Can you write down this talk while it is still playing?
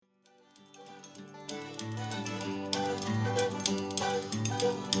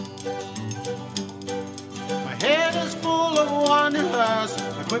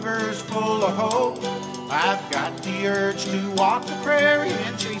river's full of hope. I've got the urge to walk the prairie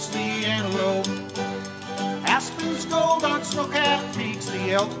and chase the antelope. Aspen's gold on snow-capped peaks,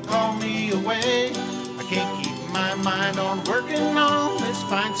 the elk call me away. I can't keep my mind on working on this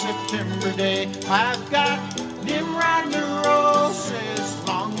fine September day. I've got Nimrod neurosis,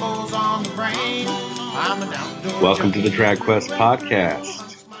 longbows on the brain. I'm an outdoor Welcome to the Drag Quest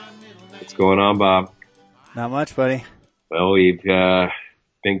podcast. What's going on, Bob? Not much, buddy. Well, we've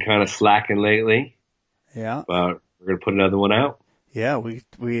been kind of slacking lately. Yeah. But we're going to put another one out. Yeah, we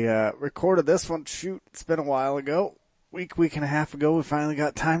recorded this one. Shoot, it's been a while ago. Week and a half ago, we finally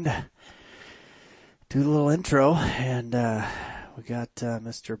got time to do the little intro. And we got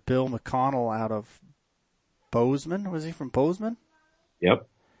Mr. Bill McConnell out of Bozeman. Was he from Bozeman? Yep.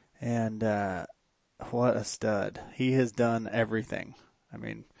 And what a stud. He has done everything. I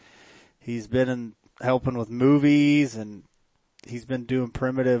mean, he's been helping with movies, and he's been doing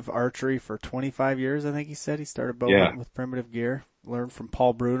primitive archery for 25 years, I think he said. He started bow hunting with primitive gear. Learned from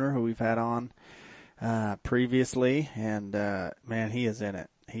Paul Bruner, who we've had on previously. And, man, he is in it.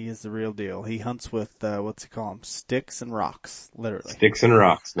 He is the real deal. He hunts with, what's he call them? Sticks and rocks, literally. Sticks and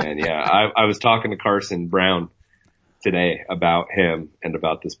rocks, man. Yeah. I was talking to Carson Brown today about him and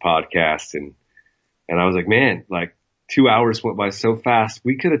about this podcast. And I was like, man, like 2 hours went by so fast.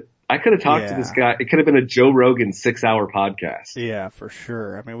 I could have talked to this guy. It could have been a Joe Rogan 6-hour podcast. Yeah, for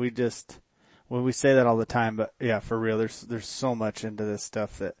sure. I mean, we say that all the time, but yeah, for real, there's so much into this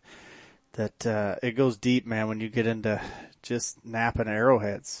stuff that it goes deep, man. When you get into just napping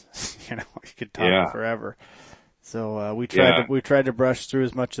arrowheads, you could talk forever. So, we tried to brush through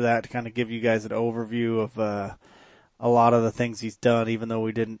as much of that to kind of give you guys an overview of, a lot of the things he's done, even though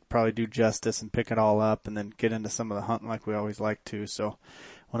we didn't probably do justice and pick it all up and then get into some of the hunting like we always like to. So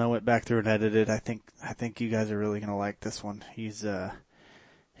when I went back through and edited, I think you guys are really going to like this one. He's a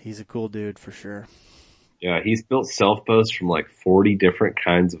cool dude for sure. Yeah. He's built self bows from like 40 different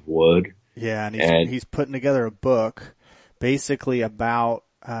kinds of wood. Yeah. And he's putting together a book basically about,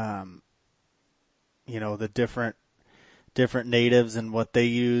 the different natives and what they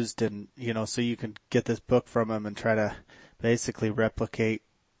used, and so you can get this book from them and try to basically replicate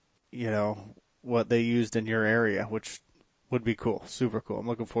what they used in your area, which would be cool. Super cool. I'm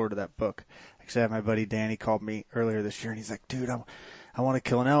looking forward to that book. Actually, I had my buddy Danny called me earlier this year, and he's like, dude, I want to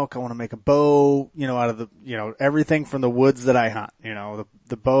kill an elk. I want to make a bow, out of the, everything from the woods that I hunt,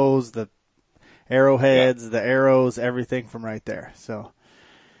 the bows, the arrowheads, the arrows, everything from right there. So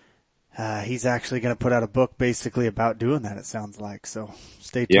he's actually going to put out a book basically about doing that, it sounds like. So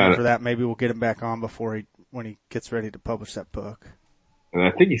stay tuned for that. Maybe we'll get him back on when he gets ready to publish that book. And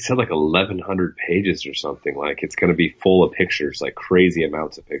I think he said like 1,100 pages or something. Like it's going to be full of pictures, like crazy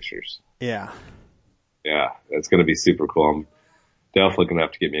amounts of pictures. Yeah. Yeah, it's going to be super cool. I'm definitely going to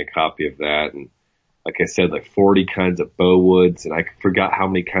have to get me a copy of that. And like I said, like 40 kinds of bow woods, and I forgot how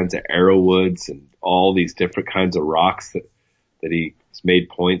many kinds of arrow woods and all these different kinds of rocks that he's made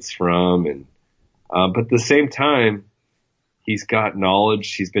points from. And but at the same time, he's got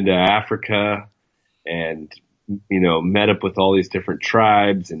knowledge. He's been to Africa and met up with all these different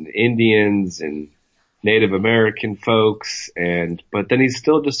tribes and Indians and Native American folks. But then he's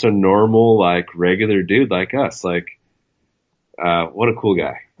still just a normal, like regular dude like us. Like, what a cool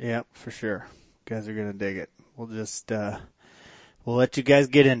guy. Yeah, for sure. You guys are going to dig it. We'll just, we'll let you guys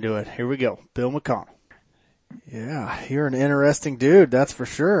get into it. Here we go. Bill McConnell. Yeah, you're an interesting dude. That's for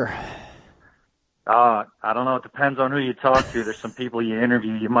sure. I don't know. It depends on who you talk to. There's some people you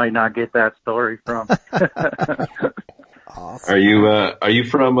interview you might not get that story from. Awesome. Are you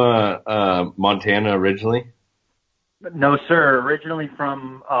from Montana originally? No, sir. Originally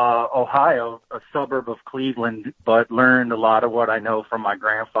from Ohio, a suburb of Cleveland, but learned a lot of what I know from my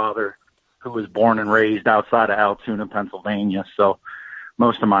grandfather, who was born and raised outside of Altoona, Pennsylvania. So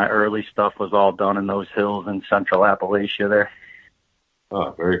most of my early stuff was all done in those hills in central Appalachia there.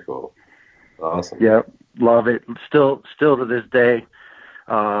 Oh, very cool. Awesome. Yeah, love it. Still to this day,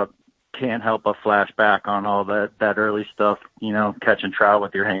 can't help but flash back on all that early stuff, catching trout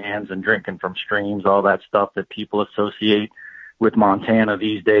with your hands and drinking from streams, all that stuff that people associate with Montana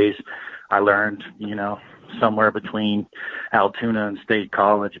these days. I learned, somewhere between Altoona and State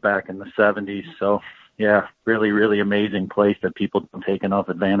College back in the 70s. So yeah, really, really amazing place that people have taken enough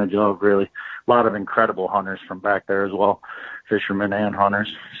advantage of. Really, a lot of incredible hunters from back there as well, fishermen and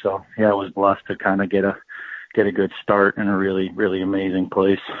hunters. So yeah, I was blessed to kind of get a good start in a really, really amazing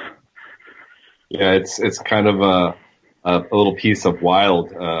place. Yeah, it's kind of a little piece of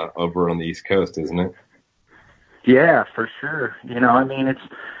wild over on the East Coast, isn't it? Yeah, for sure.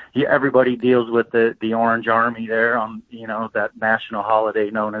 everybody deals with the Orange Army there on, that national holiday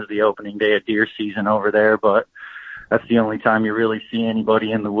known as the opening day of deer season over there. But that's the only time you really see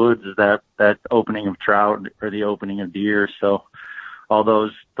anybody in the woods is that opening of trout or the opening of deer. So all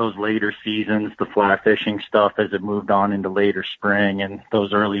those later seasons, the fly fishing stuff as it moved on into later spring, and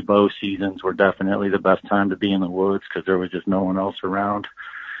those early bow seasons were definitely the best time to be in the woods because there was just no one else around.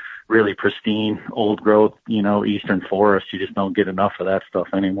 Really pristine, old growth, eastern forest. You just don't get enough of that stuff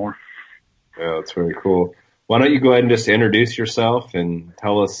anymore. Yeah, that's very cool. Why don't you go ahead and just introduce yourself and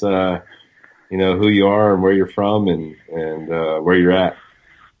tell us, who you are and where you're from and where you're at.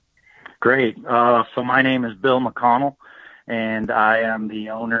 Great. So my name is Bill McConnell, and I am the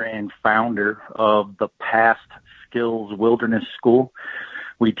owner and founder of the Past Skills Wilderness School.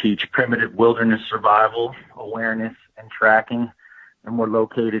 We teach primitive wilderness survival, awareness, and tracking, and we're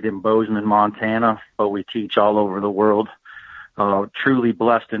located in Bozeman, Montana, but we teach all over the world. Truly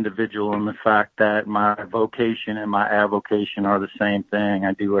blessed individual in the fact that my vocation and my avocation are the same thing.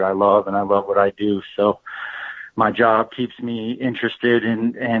 I do what I love, and I love what I do. So my job keeps me interested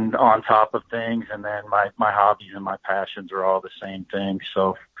and on top of things, and then my hobbies and my passions are all the same thing.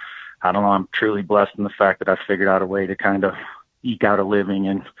 So I don't know, I'm truly blessed in the fact that I figured out a way to kind of eke out a living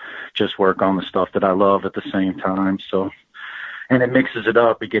and just work on the stuff that I love at the same time. So, and it mixes it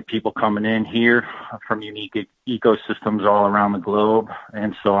up. We get people coming in here from unique ecosystems all around the globe.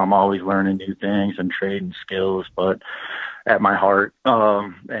 And so I'm always learning new things and trading skills. But at my heart,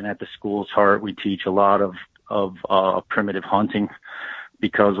 and at the school's heart, we teach a lot of primitive hunting,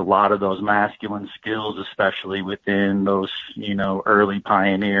 because a lot of those masculine skills, especially within those, early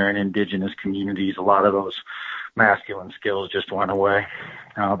pioneer and indigenous communities, a lot of those masculine skills just went away.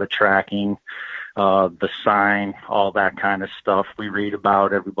 The tracking, the sign, all that kind of stuff we read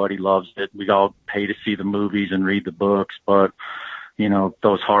about, everybody loves it. We all pay to see the movies and read the books, but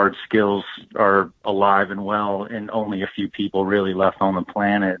those hard skills are alive and well, and only a few people really left on the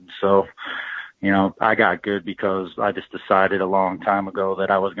planet. So, I got good because I just decided a long time ago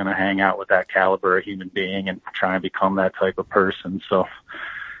that I was going to hang out with that caliber of human being and try and become that type of person. So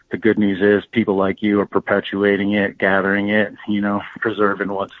the good news is people like you are perpetuating it, gathering it,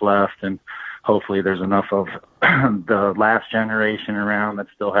 preserving what's left. And hopefully there's enough of the last generation around that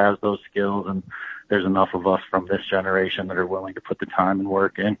still has those skills, and there's enough of us from this generation that are willing to put the time and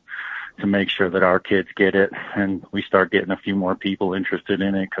work in to make sure that our kids get it and we start getting a few more people interested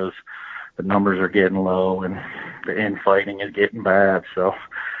in it, because the numbers are getting low and the infighting is getting bad. So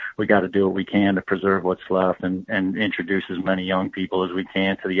we got to do what we can to preserve what's left and introduce as many young people as we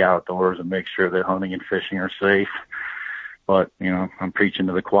can to the outdoors and make sure that hunting and fishing are safe. But, I'm preaching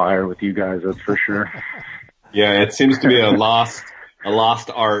to the choir with you guys, that's for sure. Yeah, it seems to be a lost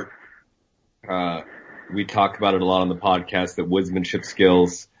art. We talk about it a lot on the podcast, that woodsmanship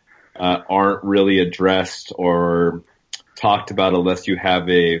skills aren't really addressed or talked about unless you have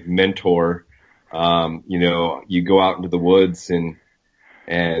a mentor. You go out into the woods and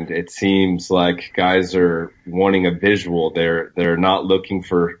it seems like guys are wanting a visual. They're not looking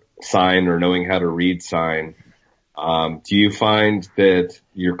for sign or knowing how to read sign. Do you find that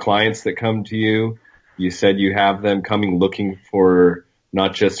your clients that come to you, you said you have them coming looking for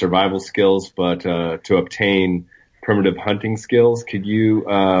not just survival skills, but to obtain primitive hunting skills? Could you,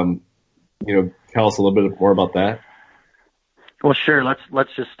 tell us a little bit more about that? Well, sure.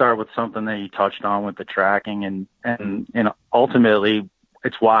 Let's just start with something that you touched on with the tracking, and ultimately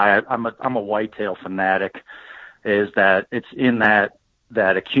it's why I'm a whitetail fanatic, is that it's in that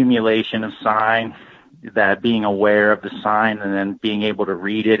accumulation of sign, that being aware of the sign and then being able to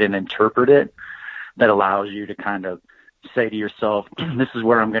read it and interpret it, that allows you to kind of say to yourself, this is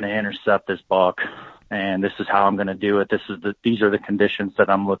where I'm going to intercept this buck, and this is how I'm going to do it. These are the conditions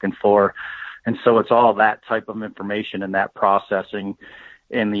that I'm looking for. And so it's all that type of information and that processing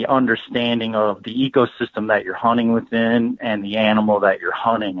and the understanding of the ecosystem that you're hunting within and the animal that you're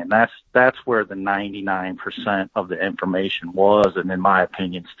hunting. And that's where the 99% of the information was, and in my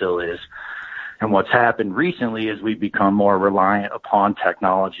opinion still is. And what's happened recently is we've become more reliant upon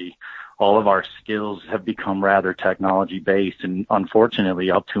technology. All of our skills have become rather technology based, and unfortunately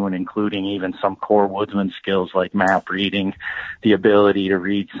up to and including even some core woodsman skills like map reading, the ability to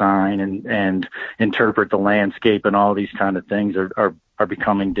read sign and interpret the landscape, and all these kind of things are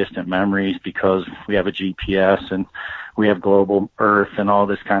becoming distant memories, because we have a GPS and we have global Earth and all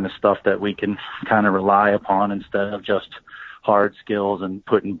this kind of stuff that we can kind of rely upon instead of just hard skills and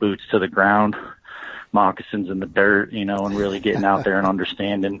putting boots to the ground, moccasins in the dirt, and really getting out there and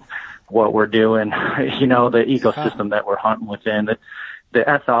understanding what we're doing, the ecosystem that we're hunting within.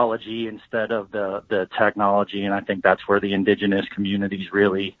 ethology instead of the technology. And I think that's where the indigenous communities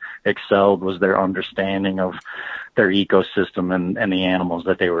really excelled, was their understanding of their ecosystem and the animals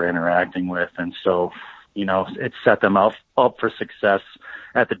that they were interacting with. And so, you know, it set them up for success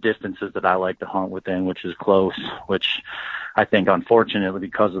at the distances that I like to hunt within, which is close, which I think, unfortunately,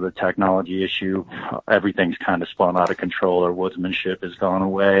 because of the technology issue, everything's kind of spun out of control. Our woodsmanship has gone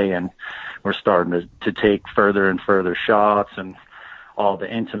away, and we're starting to take further and further shots, and all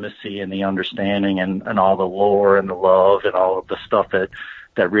the intimacy and the understanding and all the lore and the love and all of the stuff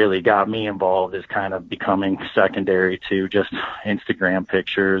that really got me involved is kind of becoming secondary to just Instagram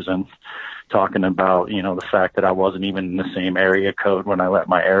pictures and talking about, you know, the fact that I wasn't even in the same area code when I let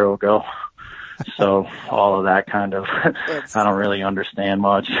my arrow go. So all of that kind of, I don't really understand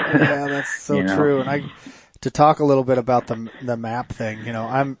much. Yeah, that's so true. And to talk a little bit about the map thing, you know,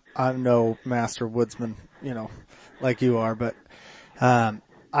 I'm no master woodsman, you know, like you are, but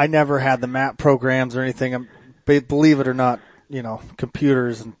I never had the map programs or anything. Believe it or not, you know,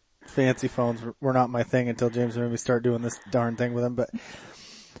 computers and fancy phones were not my thing until James made me start doing this darn thing with them. But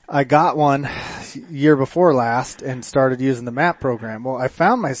I got one year before last and started using the map program. Well, I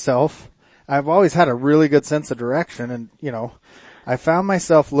found myself, I've always had a really good sense of direction, and, you know, I found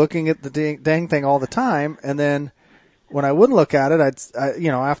myself looking at the dang thing all the time, and then when I wouldn't look at it,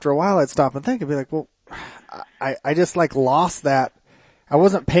 you know, after a while I'd stop and think and be like, well, I just like lost that. I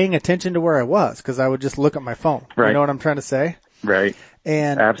wasn't paying attention to where I was because I would just look at my phone. Right. You know what I'm trying to say? Right.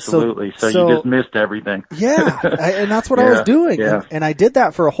 And absolutely. So you just missed everything. Yeah. And that's what I was doing. Yeah. And I did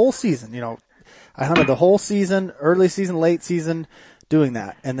that for a whole season. You know, I hunted the whole season, early season, late season, doing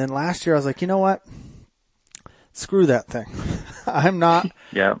that. And then last year I was like, you know what? Screw that thing. I am not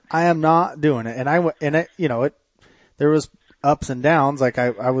doing it. And you know, there was ups and downs. Like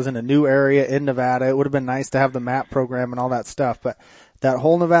I was in a new area in Nevada. It would have been nice to have the map program and all that stuff, but that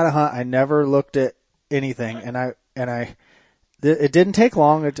whole Nevada hunt, I never looked at anything, it didn't take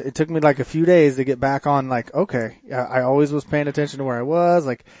long. It took me like a few days to get back on, like, okay, I always was paying attention to where I was.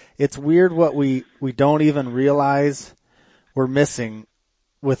 Like, it's weird what we don't even realize we're missing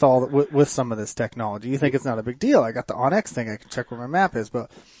with some of this technology. You think it's not a big deal. I got the OnX thing. I can check where my map is,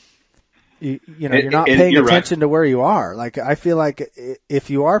 but you know, you're not paying attention to where you are. Like, I feel like if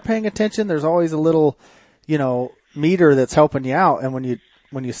you are paying attention, there's always a little, you know, meter that's helping you out. And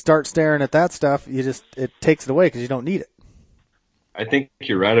when you start staring at that stuff, it takes it away because you don't need it. I think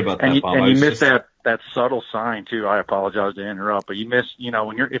you're right about that, Bob. And you miss that subtle sign too. I apologize to interrupt, but you miss, you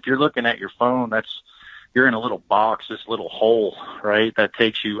know, if you're looking at your phone, you're in a little box, this little hole, right? That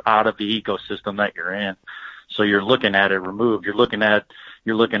takes you out of the ecosystem that you're in. So you're looking at it removed. You're looking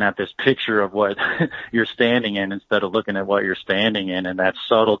at this picture of what you're standing in instead of looking at what you're standing in. And that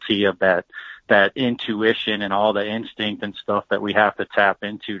subtlety of that intuition and all the instinct and stuff that we have to tap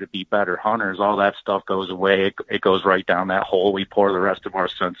into to be better hunters, all that stuff goes away. It goes right down that hole we pour the rest of our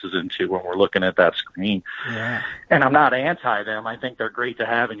senses into when we're looking at that screen. Yeah. And I'm not anti them. I think they're great to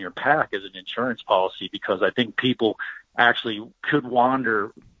have in your pack as an insurance policy, because I think people actually could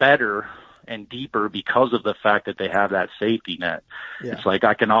wander better and deeper because of the fact that they have that safety net. Yeah. It's like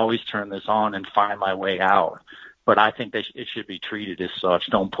I can always turn this on and find my way out. But I think it should be treated as such.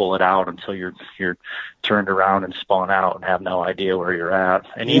 Don't pull it out until you're turned around and spun out and have no idea where you're at.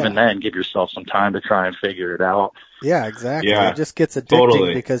 And even then, give yourself some time to try and figure it out. Yeah, exactly. Yeah, it just gets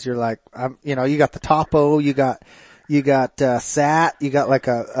addicting because you're like, you know, you got the topo, you got sat, you got like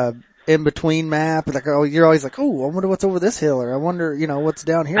a in between map. Like, oh, you're always like, oh, I wonder what's over this hill, or I wonder, you know, what's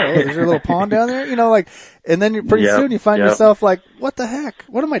down here. Oh, is there a little pond down there? You know, like, and then pretty soon you find yourself like, what the heck?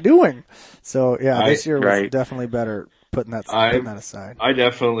 What am I doing? So yeah, this year was definitely better putting that aside. I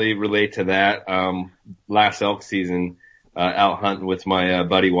definitely relate to that. Last elk season, out hunting with my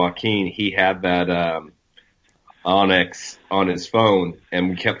buddy Joaquin, he had that OnX on his phone,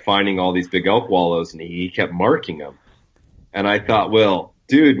 and we kept finding all these big elk wallows, and he kept marking them. And I thought, well,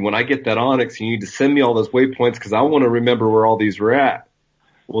 dude, when I get that OnX, you need to send me all those waypoints because I want to remember where all these were at.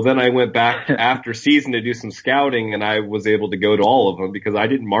 Well, then I went back after season to do some scouting, and I was able to go to all of them because I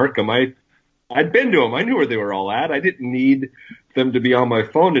didn't mark them. I'd been to them. I knew where they were all at. I didn't need them to be on my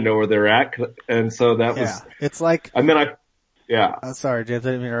phone to know where they're at. And so that was, it's like, sorry, James,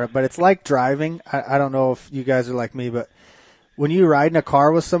 I didn't mean to interrupt, but it's like driving. I don't know if you guys are like me, but when you ride in a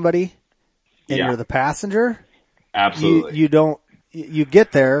car with somebody and you're the passenger, absolutely, you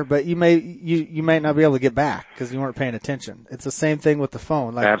get there, but you might not be able to get back because you weren't paying attention. It's the same thing with the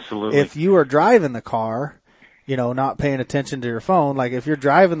phone. Like, absolutely. If you are driving the car, you know, not paying attention to your phone, like if you're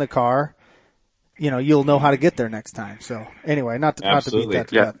driving the car, you know, you'll know how to get there next time. So anyway, not to beat that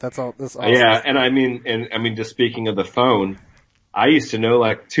to death. That's all. Yeah. And I mean, just speaking of the phone, I used to know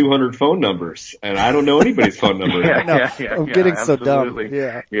like 200 phone numbers, and I don't know anybody's phone number. I'm getting so dumb.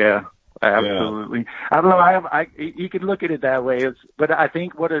 Yeah. Absolutely. I don't know. You could look at it that way. But I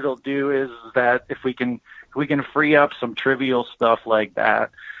think what it'll do is that if we can free up some trivial stuff like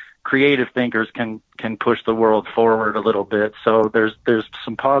that, creative thinkers can push the world forward a little bit. So there's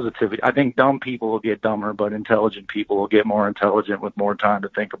some positivity. I think dumb people will get dumber, but intelligent people will get more intelligent with more time to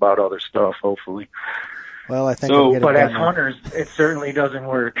think about other stuff, hopefully. Well, I think but as hunters, it certainly doesn't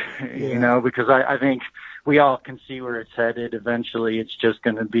work, you know, because I think we all can see where it's headed. Eventually, it's just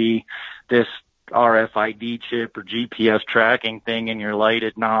going to be this RFID chip or GPS tracking thing in your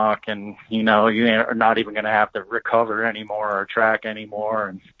lighted knock, and, you know, you are not even going to have to recover anymore or track anymore.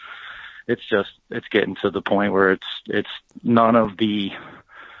 And it's getting to the point where it's none of the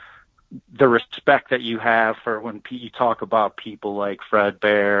respect that you have for when you talk about people like Fred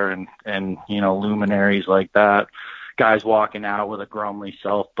Bear and, you know, luminaries like that. Guys walking out with a Grumley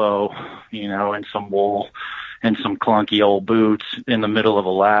self bow, you know, and some wool and some clunky old boots in the middle of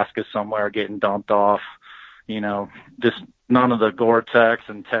Alaska somewhere getting dumped off, you know, just none of the Gore-Tex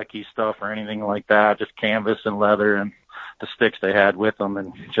and techie stuff or anything like that, just canvas and leather and the sticks they had with them,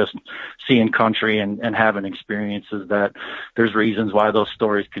 and just seeing country and having experiences that there's reasons why those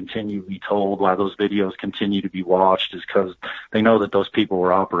stories continue to be told, why those videos continue to be watched, is because they know that those people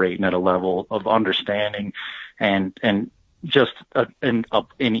were operating at a level of understanding and just an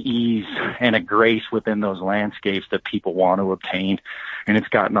ease and a grace within those landscapes that people want to obtain. And it's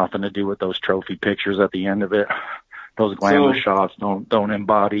got nothing to do with those trophy pictures at the end of it. Those glamour shots don't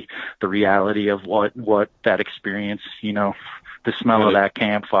embody the reality of what that experience, you know, the smell of that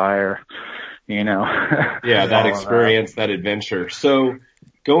campfire, you know. Yeah, that experience, that adventure. So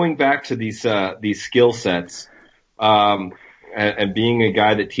going back to these skill sets, and being a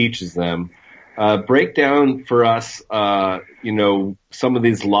guy that teaches them, break down for us, you know, some of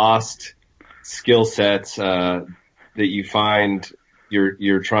these lost skill sets, that you find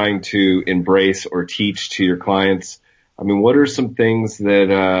you're trying to embrace or teach to your clients. I mean, what are some things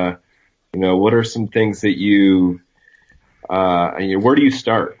that, you know, what are some things that you, where do you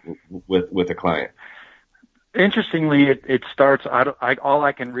start with a client? Interestingly, it starts, all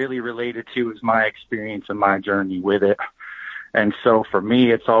I can really relate it to is my experience and my journey with it. And so for me,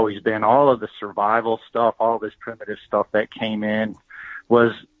 it's always been all of the survival stuff, all this primitive stuff that came in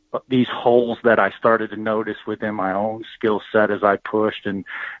was these holes that I started to notice within my own skill set as I pushed and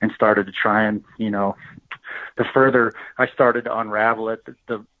started to try and, you know, the further I started to unravel it,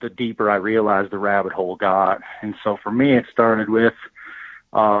 the deeper I realized the rabbit hole got. And so for me, it started with,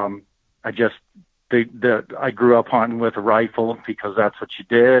 I grew up hunting with a rifle because that's what you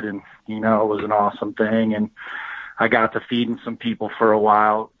did. And, you know, it was an awesome thing. And I got to feeding some people for a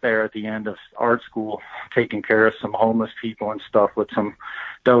while there at the end of art school, taking care of some homeless people and stuff with some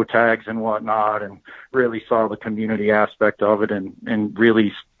doe tags and whatnot, and really saw the community aspect of it and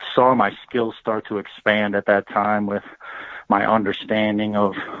really saw my skills start to expand at that time with my understanding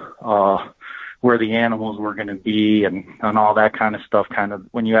of where the animals were going to be and all that kind of stuff. Kind of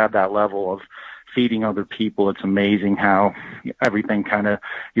when you have that level of feeding other people, it's amazing how everything kind of,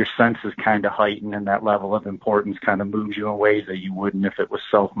 your senses kind of heighten, and that level of importance kind of moves you in ways that you wouldn't if it was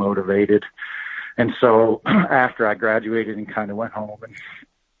self-motivated. And so after I graduated and kind of went home and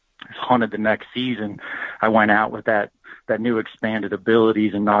hunted the next season, I went out with that new expanded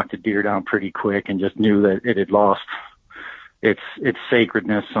abilities and knocked a deer down pretty quick and just knew that it had lost its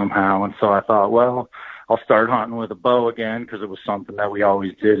sacredness somehow. And so I thought, well, I'll start hunting with a bow again, because it was something that we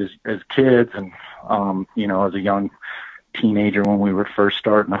always did as kids. And, you know, as a young teenager when we were first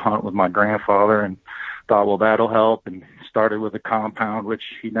starting to hunt with my grandfather, and thought, well, that'll help. And started with a compound, which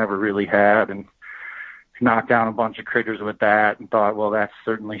he never really had, and knocked down a bunch of critters with that, and thought, well, that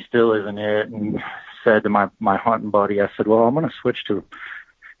certainly still isn't it. And said to my hunting buddy, I said, well, I'm going to switch to,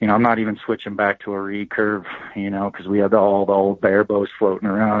 you know, I'm not even switching back to a recurve, you know, because we had all the old bear bows floating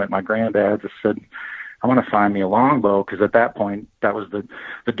around at my granddad's. I said, I want to find me a longbow, because at that point, that was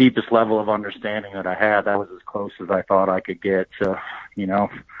the deepest level of understanding that I had. That was as close as I thought I could get to, you know,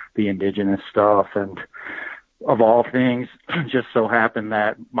 the indigenous stuff. And of all things, just so happened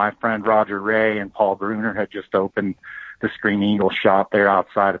that my friend Roger Ray and Paul Bruner had just opened the Screen Eagle shop there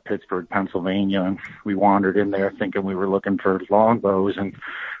outside of Pittsburgh, Pennsylvania. And we wandered in there thinking we were looking for longbows, and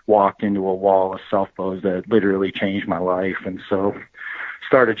walked into a wall of self bows that literally changed my life. And so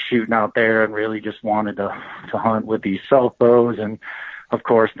started shooting out there and really just wanted to hunt with these self bows. And of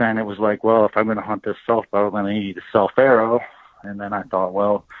course, then it was like, well, if I'm going to hunt this self bow, then I need a self arrow. And then I thought,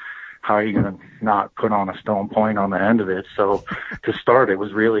 well, how are you going to not put on a stone point on the end of it? So to start, it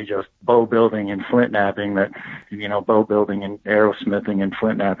was really just bow building and flint knapping bow building and arrowsmithing and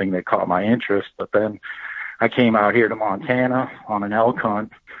flint knapping that caught my interest. But then I came out here to Montana on an elk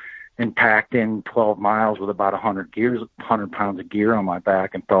hunt and packed in 12 miles with about 100 pounds of gear on my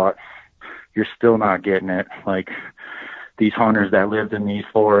back and thought, you're still not getting it. Like, these hunters that lived in these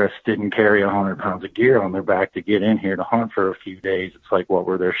forests didn't carry 100 pounds of gear on their back to get in here to hunt for a few days. It's like, what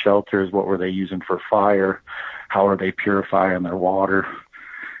were their shelters? What were they using for fire? How are they purifying their water?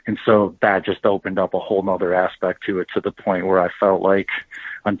 And so that just opened up a whole nother aspect to it, to the point where I felt like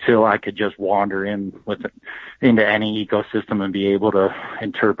until I could just wander into any ecosystem and be able to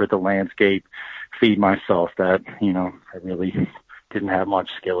interpret the landscape, feed myself, that, I really didn't have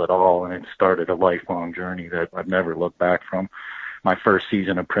much skill at all. And it started a lifelong journey that I've never looked back from. My first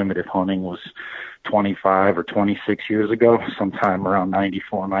season of primitive hunting was 25 or 26 years ago, sometime around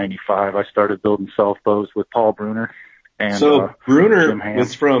 94, 95. I started building self bows with Paul Bruner. And, so Bruner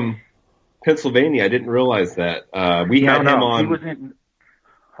was from Pennsylvania. I didn't realize that. We had him on. He was in.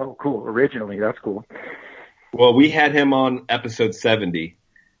 Oh, cool. Originally, that's cool. Well, we had him on episode 70.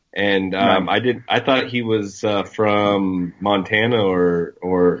 And, I thought he was, from Montana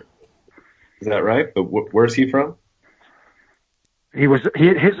or is that right? But where's he from? His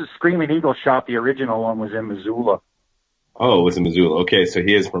Screaming Eagle shop, the original one, was in Missoula. Oh, it was in Missoula. Okay. So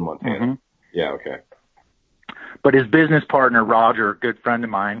he is from Montana. Mm-hmm. Yeah. Okay. But his business partner, Roger, a good friend of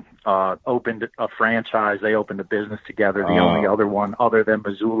mine, opened a franchise. They opened a business together. The only other one other than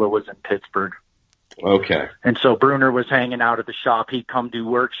Missoula was in Pittsburgh. Okay. And so Bruner was hanging out at the shop. He'd come do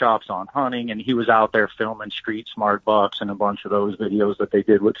workshops on hunting, and he was out there filming Street Smart Bucks and a bunch of those videos that they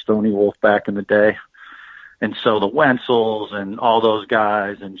did with Stony Wolf back in the day. And so the Wenzels and all those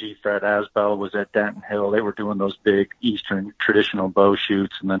guys, and G. Fred Asbell was at Denton Hill. They were doing those big Eastern traditional bow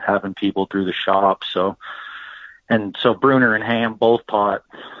shoots and then having people through the shop. So Bruner and Ham both taught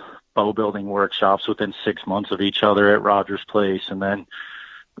bow building workshops within 6 months of each other at Roger's place. And then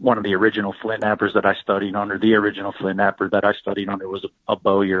one of the original flint knappers that I studied under, was a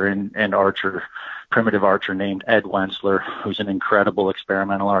bowyer and archer, primitive archer named Ed Wenzler, who's an incredible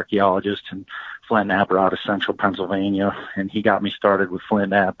experimental archaeologist and flint napper out of central Pennsylvania. And he got me started with flint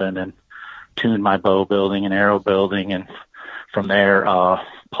napping and tuned my bow building and arrow building. And from there,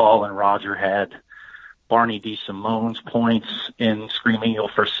 Paul and Roger had Barney D. Simone's points in Screaming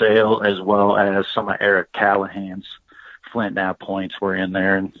Eagle for sale, as well as some of Eric Callahan's flint knap points were in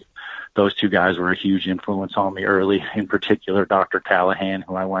there. And those two guys were a huge influence on me early, in particular Dr. Callahan,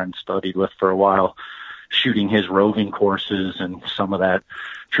 who I went and studied with for a while, shooting his roving courses, and some of that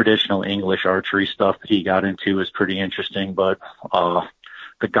traditional English archery stuff that he got into is pretty interesting. But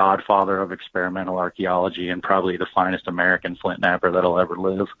the godfather of experimental archaeology and probably the finest American flint napper that'll ever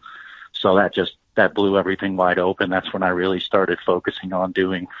live. So that blew everything wide open. That's when I really started focusing on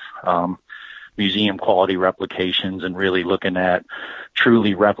doing museum quality replications and really looking at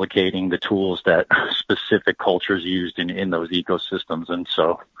truly replicating the tools that specific cultures used in those ecosystems. And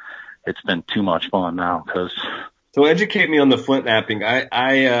so it's been too much fun now. So educate me on the flint napping.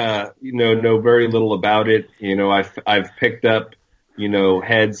 I know very little about it. I've picked up,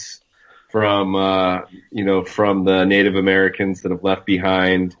 heads from the Native Americans that have left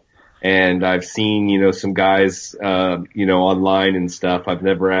behind. And I've seen, some guys, online and stuff. I've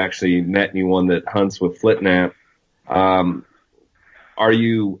never actually met anyone that hunts with flint knap. Are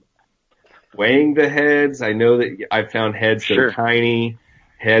you weighing the heads? I know that I've found heads that are tiny,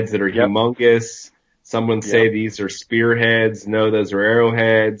 heads that are humongous. Someone say these are spearheads. No, those are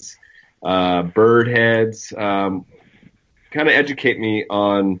arrowheads, bird heads. Kind of educate me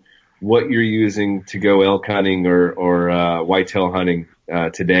on what you're using to go elk hunting or whitetail hunting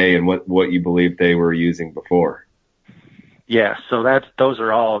today, and what you believe they were using before. Yeah, so those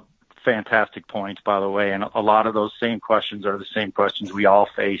are all fantastic points, by the way, and a lot of those same questions are the same questions we all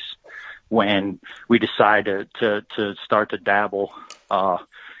face when we decide to start to dabble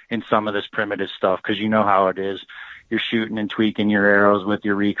in some of this primitive stuff, because you know how it is. You're shooting and tweaking your arrows with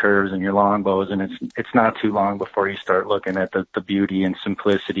your recurves and your longbows, and it's not too long before you start looking at the beauty and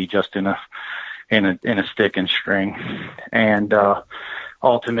simplicity just in a stick and string. And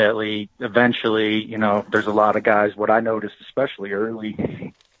ultimately, eventually, there's a lot of guys. What I noticed, especially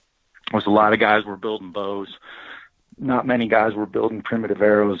early, was a lot of guys were building bows. Not many guys were building primitive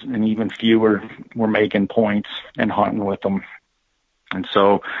arrows, and even fewer were making points and hunting with them. And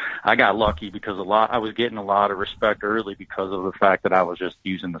so I got lucky because I was getting a lot of respect early because of the fact that I was just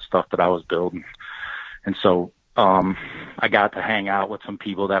using the stuff that I was building. And so I got to hang out with some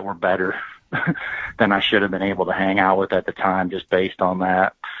people that were better than I should have been able to hang out with at the time, just based on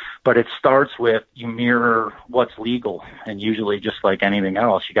that. But it starts with you mirror what's legal, and usually just like anything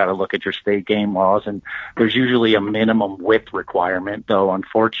else, you got to look at your state game laws, and there's usually a minimum width requirement, though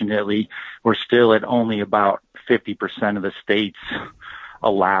unfortunately we're still at only about 50% of the states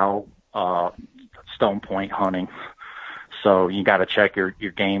allow stone point hunting. So you got to check your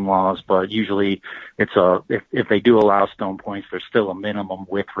game laws, but usually it's if they do allow stone points, there's still a minimum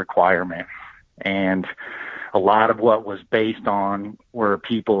width requirement. And a lot of what was based on were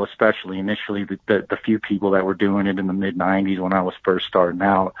people, especially initially the few people that were doing it in the mid 90s when I was first starting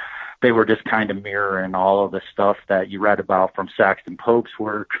out, they were just kind of mirroring all of the stuff that you read about from Saxton Pope's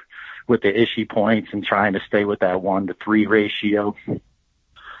work with the issue points and trying to stay with that 1-to-3 ratio.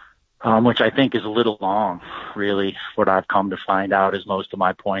 Which I think is a little long, really. What I've come to find out is most of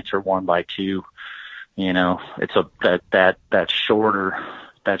my points are 1x2. You know, it's that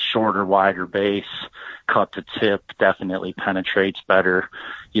shorter, wider base, cut to tip definitely penetrates better.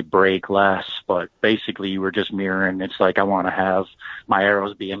 You break less, but basically you were just mirroring. It's like I want to have my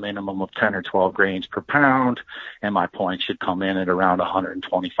arrows be a minimum of 10 or 12 grains per pound, and my points should come in at around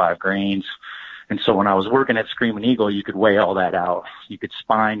 125 grains. And so when I was working at Screaming Eagle, you could weigh all that out. You could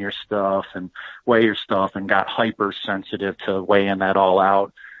spine your stuff and weigh your stuff, and got hypersensitive to weighing that all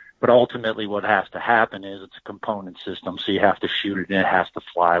out. But ultimately what has to happen is it's a component system, so you have to shoot it and it has to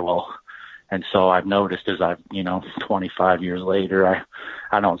fly well. And so I've noticed as 25 years later,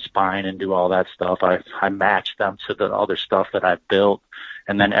 I don't spine and do all that stuff. I match them to the other stuff that I've built,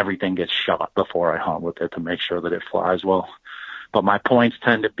 and then everything gets shot before I hunt with it to make sure that it flies well. But my points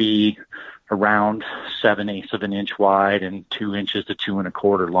tend to be around 7/8 of an inch wide and 2 inches to 2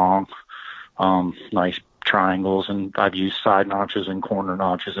 1/4 long. Nice triangles, and I've used side notches and corner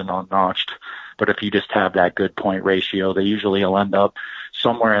notches and unnotched. But if you just have that good point ratio, they usually will end up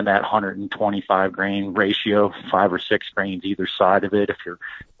somewhere in that 125 grain ratio, 5 or 6 grains either side of it. If you're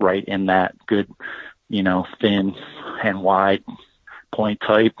right in that good, thin and wide point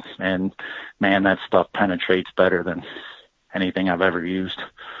type, and man, that stuff penetrates better than anything I've ever used.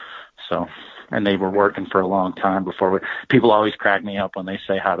 So, and they were working for a long time before people always crack me up when they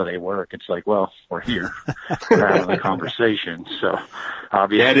say, how do they work? It's like, well, we're here. We're having a conversation. So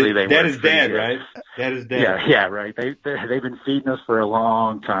obviously that is dead, right? That is dead. Yeah, right. They've been feeding us for a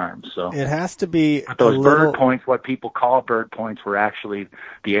long time. So it has to be those bird points, what people call bird points, were actually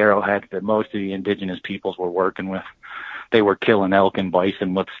the arrowheads that most of the indigenous peoples were working with. They were killing elk and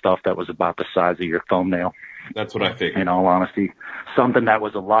bison with stuff that was about the size of your thumbnail. That's what I figured. In all honesty, something that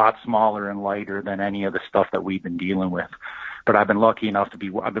was a lot smaller and lighter than any of the stuff that we've been dealing with. But I've been lucky enough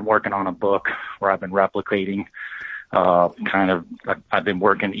I've been working on a book where I've been replicating, I've been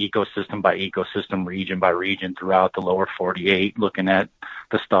working ecosystem by ecosystem, region by region throughout the lower 48, looking at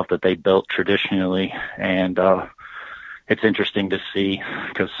the stuff that they built traditionally. And, it's interesting to see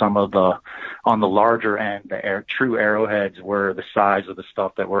because some of on the larger end, the true arrowheads were the size of the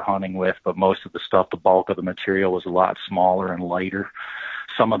stuff that we're hunting with, but most of the stuff, the bulk of the material was a lot smaller and lighter.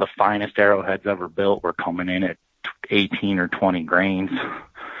 Some of the finest arrowheads ever built were coming in at 18 or 20 grains.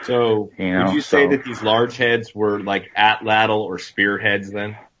 So would you say that these large heads were like atlatl or spear heads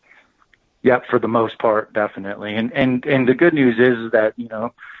then? Yep, for the most part, definitely. And the good news is that,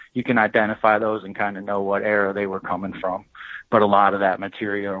 you can identify those and kind of know what era they were coming from. But a lot of that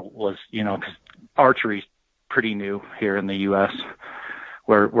material was, because archery's pretty new here in the U.S.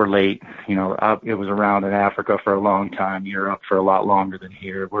 We're late. It was around in Africa for a long time, Europe for a lot longer than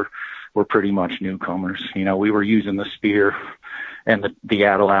here. We're pretty much newcomers. We were using the spear and the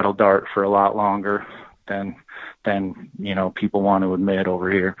atlatl dart for a lot longer than people want to admit over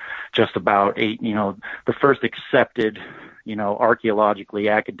here. Just about the first accepted, archaeologically,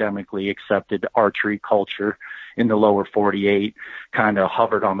 academically accepted archery culture in the lower 48 kind of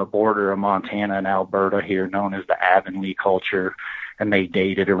hovered on the border of Montana and Alberta here, known as the Avonlea culture. And they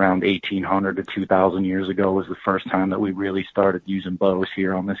dated around 1800 to 2000 years ago was the first time that we really started using bows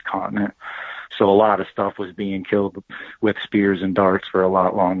here on this continent. So a lot of stuff was being killed with spears and darts for a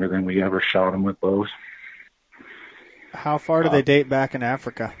lot longer than we ever shot them with bows. How far do they date back in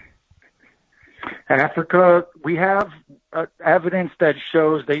Africa? Africa, we have evidence that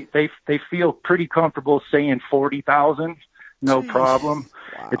shows they feel pretty comfortable saying 40,000, no problem.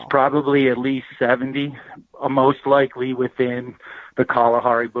 Wow. It's probably at least 70, most likely within the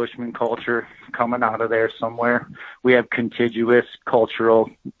Kalahari Bushman culture coming out of there somewhere. We have contiguous cultural,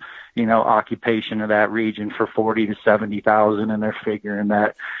 occupation of that region for 40 to 70,000, and they're figuring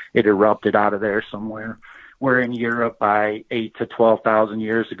that it erupted out of there somewhere. We're in Europe by 8 to 12,000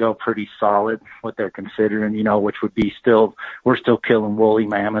 years ago, pretty solid what they're considering, which would be we're still killing woolly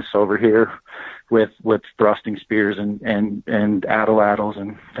mammoths over here. with thrusting spears and atlatls,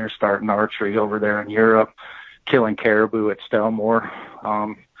 and they're starting archery over there in Europe, killing caribou at Stellmore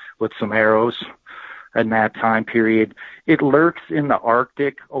with some arrows in that time period. It lurks in the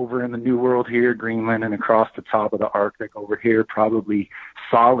Arctic over in the New World here, Greenland, and across the top of the Arctic over here, probably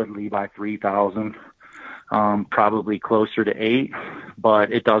solidly by 3,000, probably closer to 8,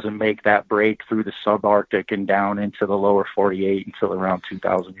 but it doesn't make that break through the subarctic and down into the lower 48 until around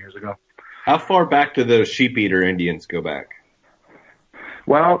 2,000 years ago. How far back do those sheep eater Indians go back?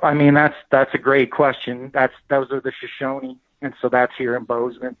 Well, I mean, that's a great question. Those are the Shoshone, and so that's here in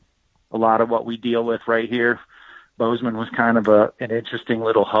Bozeman. A lot of what we deal with right here. Bozeman was kind of an interesting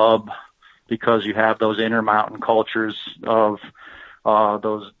little hub because you have those intermountain cultures of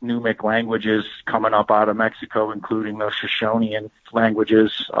those Numic languages coming up out of Mexico, including those Shoshonean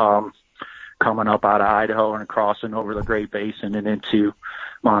languages coming up out of Idaho and crossing over the Great Basin and into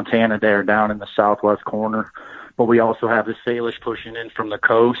Montana there down in the southwest corner. But we also have the Salish pushing in from the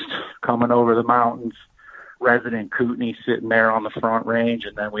coast, coming over the mountains, resident Kootenai sitting there on the front range,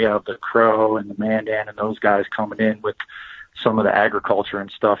 and then we have the Crow and the Mandan and those guys coming in with some of the agriculture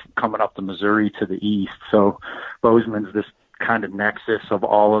and stuff coming up the Missouri to the east. So Bozeman's this kind of nexus of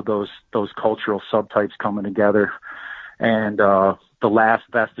all of those cultural subtypes coming together. And the last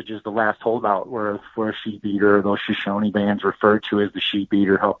vestiges, the last holdout were a sheep eater, those Shoshone bands referred to as the sheep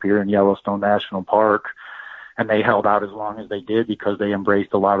eater up here in Yellowstone National Park. And they held out as long as they did because they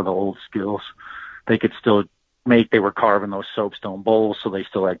embraced a lot of the old skills. They could still they were carving those soapstone bowls, so they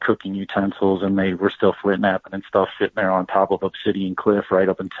still had cooking utensils, and they were still flint knapping and stuff sitting there on top of Obsidian Cliff right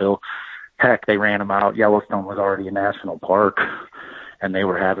up until, heck, they ran them out. Yellowstone was already a national park, and they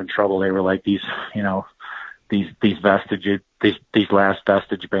were having trouble. They were like these last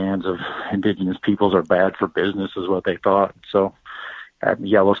vestige bands of indigenous peoples are bad for business is what they thought. So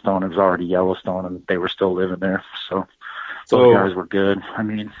Yellowstone was already Yellowstone, and they were still living there. So those guys were good. I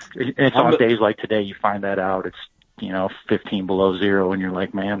mean, it's on days like today you find that out. It's 15 below zero, and you're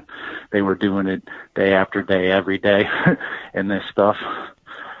like, man, they were doing it day after day, every day, in this stuff.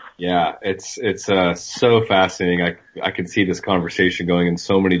 Yeah, it's so fascinating. I can see this conversation going in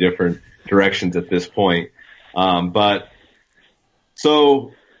so many different directions at this point. But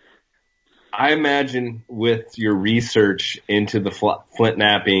so I imagine with your research into the flint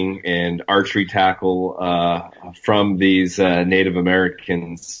knapping and archery tackle from these Native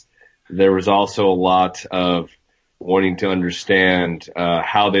Americans, there was also a lot of wanting to understand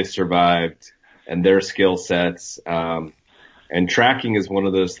how they survived and their skill sets. And tracking is one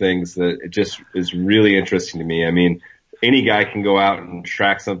of those things that it just is really interesting to me. I mean, any guy can go out and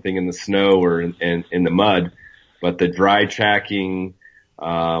track something in the snow or in the mud, but the dry tracking,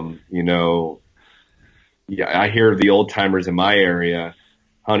 I hear the old timers in my area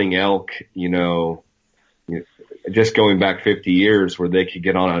hunting elk, just going back 50 years where they could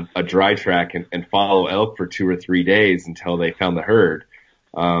get on a dry track and follow elk for 2 or 3 days until they found the herd,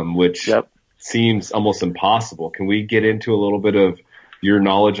 which seems almost impossible. Can we get into a little bit of your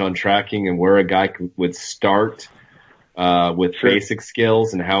knowledge on tracking and where a guy would start with basic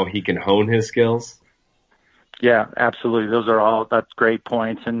skills and how he can hone his skills? Yeah, absolutely. That's great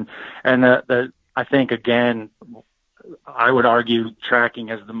points. And I think, again, I would argue tracking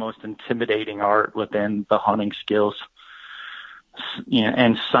is the most intimidating art within the hunting skills.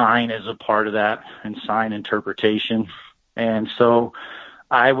 And sign is a part of that, and sign interpretation. And so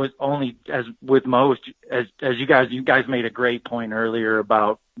I would only, as with most, as you guys made a great point earlier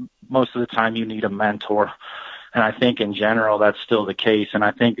about most of the time you need a mentor. And I think in general, that's still the case. And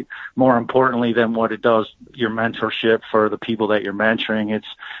I think more importantly than what it does, your mentorship for the people that you're mentoring,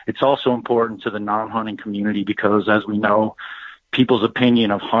 it's also important to the non-hunting community because, as we know, people's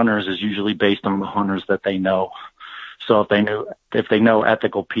opinion of hunters is usually based on the hunters that they know. So if they know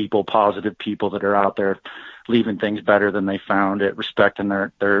ethical people, positive people that are out there leaving things better than they found it, respecting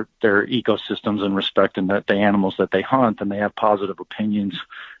their ecosystems and respecting the animals that they hunt, and they have positive opinions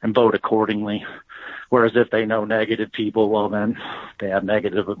and vote accordingly. Whereas if they know negative people, well, then they have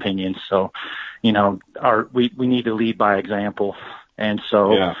negative opinions. So, we need to lead by example. And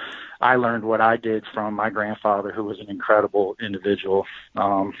so I learned what I did from my grandfather, who was an incredible individual,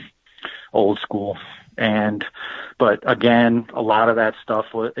 old school. But again, a lot of that stuff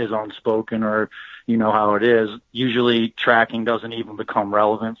is unspoken, or you know how it is. Usually tracking doesn't even become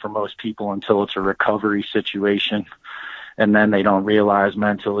relevant for most people until it's a recovery situation. And then they don't realize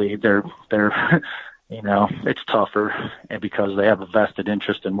mentally they're it's tougher, and because they have a vested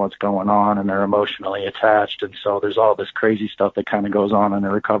interest in what's going on and they're emotionally attached. And so there's all this crazy stuff that kind of goes on in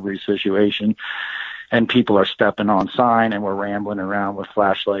a recovery situation. and people are stepping on sign, and we're rambling around with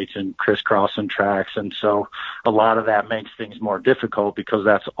flashlights and crisscrossing tracks. And so a lot of that makes things more difficult because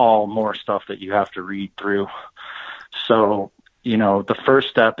that's all more stuff that you have to read through. So, the first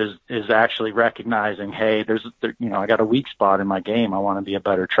step is actually recognizing, hey, I got a weak spot in my game. I want to be a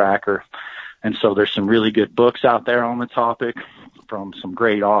better tracker. And so there's some really good books out there on the topic from some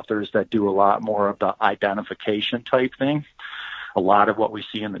great authors that do a lot more of the identification type thing. A lot of what we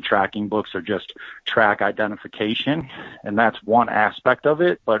see in the tracking books are just track identification, and that's one aspect of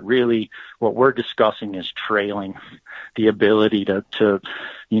it. But really what we're discussing is trailing, the ability to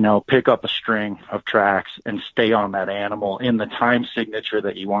pick up a string of tracks and stay on that animal in the time signature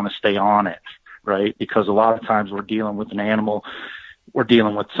that you want to stay on it, right? Because a lot of times we're dealing with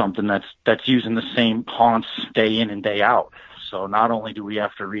something that's using the same haunts day in and day out. So not only do we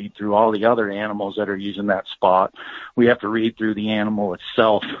have to read through all the other animals that are using that spot, we have to read through the animal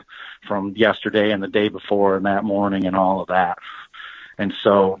itself from yesterday and the day before and that morning and all of that. And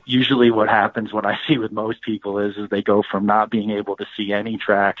so usually what happens, what I see with most people is they go from not being able to see any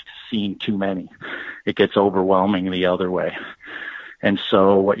tracks to seeing too many. It gets overwhelming the other way. And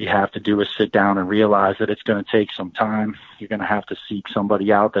so what you have to do is sit down and realize that it's going to take some time. You're going to have to seek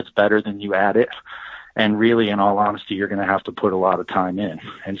somebody out that's better than you at it. And really, in all honesty, you're going to have to put a lot of time in.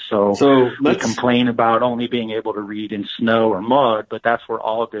 And so we complain about only being able to read in snow or mud, but that's where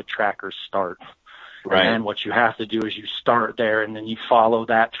all good trackers start. Right. And then what you have to do is you start there, and then you follow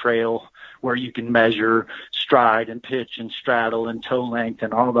that trail where you can measure stride and pitch and straddle and toe length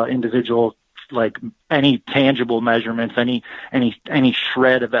and all the individual, like any tangible measurements, any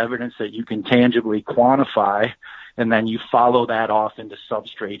shred of evidence that you can tangibly quantify. And then you follow that off into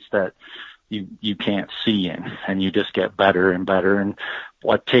substrates that you can't see in, and you just get better and better. And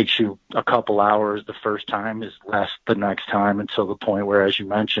what takes you a couple hours the first time is less the next time, until the point where, as you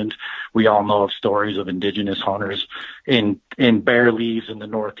mentioned, we all know of stories of indigenous hunters in bare leaves in the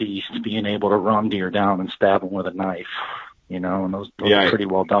Northeast being able to run deer down and stab them with a knife, and those are pretty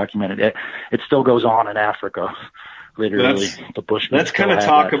well documented. It still goes on in Africa. Literally, the Bushmen. Let's kind of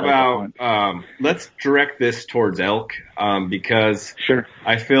talk about, let's direct this towards elk, because sure.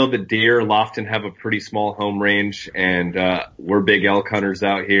 I feel that deer often have a pretty small home range, and we're big elk hunters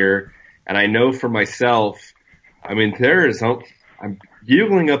out here. And I know for myself, bugling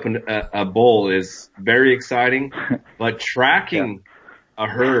up a bull is very exciting, but tracking a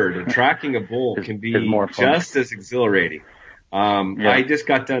herd and tracking a bull can be just as exhilarating. I just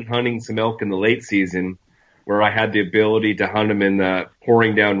got done hunting some elk in the late season, where I had the ability to hunt them in the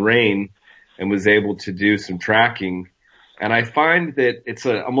pouring down rain and was able to do some tracking. And I find that it's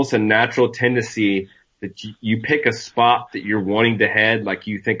almost a natural tendency that you pick a spot that you're wanting to head, like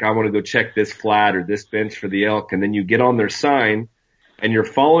you think, I want to go check this flat or this bench for the elk, and then you get on their sign and you're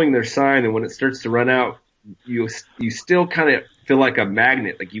following their sign, and when it starts to run out, you still kind of feel like a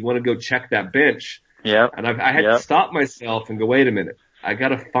magnet, like you want to go check that bench. Yeah. And I had to stop myself and go, wait a minute, I got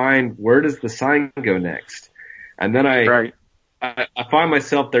to find, where does the sign go next? And then I find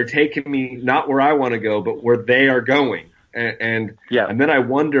myself, they're taking me not where I want to go, but where they are going. And then I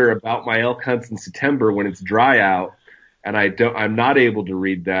wonder about my elk hunts in September when it's dry out, and I'm not able to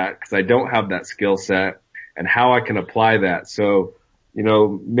read that because I don't have that skill set, and how I can apply that. So,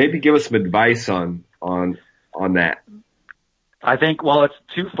 maybe give us some advice on that. I think, it's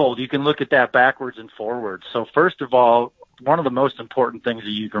twofold. You can look at that backwards and forwards. So first of all, one of the most important things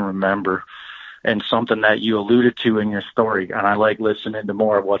that you can remember, and something that you alluded to in your story, and I like listening to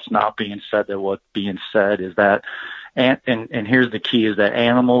more of what's not being said than what's being said, is that, and here's the key, is that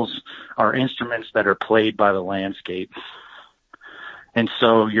animals are instruments that are played by the landscape. And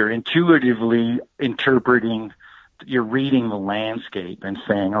so you're intuitively interpreting, you're reading the landscape and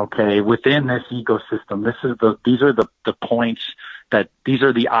saying, okay, within this ecosystem, these are the points these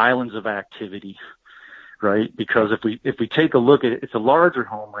are the islands of activity, right? Because if we take a look at it, it's a larger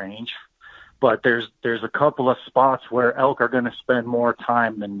home range, but there's a couple of spots where elk are going to spend more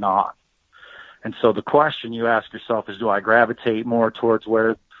time than not. And so the question you ask yourself is, do I gravitate more towards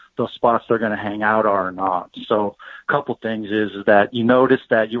where those spots they're going to hang out are or not? So a couple things is that you noticed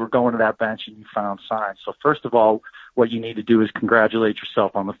that you were going to that bench and you found signs. So first of all, what you need to do is congratulate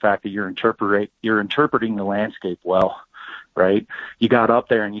yourself on the fact that you're interpreting the landscape well, right? You got up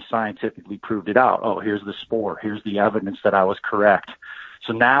there and you scientifically proved it out. Oh, here's the spoor. Here's the evidence that I was correct.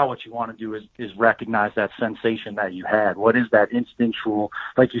 So now what you want to do is recognize that sensation that you had. What is that instinctual,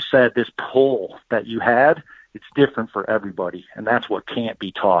 like you said, this pull that you had? It's different for everybody, and that's what can't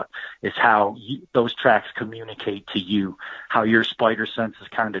be taught, is how those tracks communicate to you, how your spider senses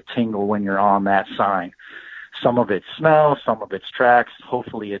kind of tingle when you're on that sign. Some of it's smell, some of it's tracks.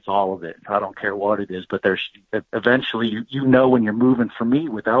 Hopefully it's all of it. I don't care what it is, but there's eventually, you know, when you're moving, for me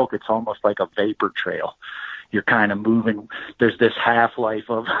with elk, it's almost like a vapor trail. You're kind of moving. There's this half-life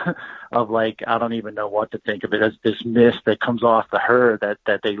of like, I don't even know what to think of it as, this mist that comes off the herd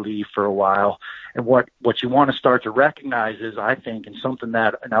that they leave for a while. And what you want to start to recognize is, I think, and something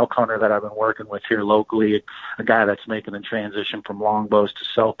that an elk hunter that I've been working with here locally, a guy that's making the transition from longbows to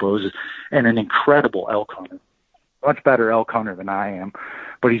self bows, and an incredible elk hunter, much better elk hunter than I am,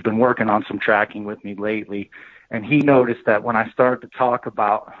 but he's been working on some tracking with me lately. And he noticed that when I started to talk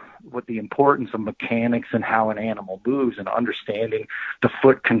about what the importance of mechanics and how an animal moves and understanding the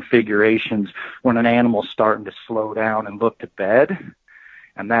foot configurations when an animal's starting to slow down and look to bed,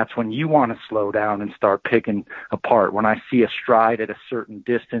 and that's when you want to slow down and start picking apart. When I see a stride at a certain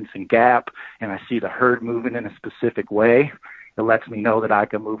distance and gap, and I see the herd moving in a specific way, it lets me know that I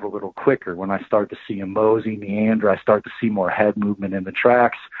can move a little quicker. When I start to see a mosey, meander, I start to see more head movement in the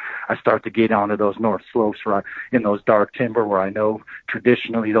tracks. I start to get onto those north slopes in those dark timber where I know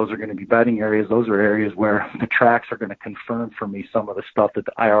traditionally those are going to be bedding areas. Those are areas where the tracks are going to confirm for me some of the stuff that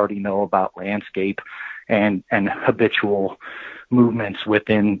I already know about landscape and habitual movements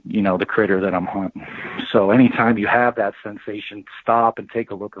within, you know, the critter that I'm hunting. So anytime you have that sensation, stop and take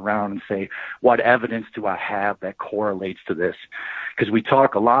a look around and say, what evidence do I have that correlates to this? Because we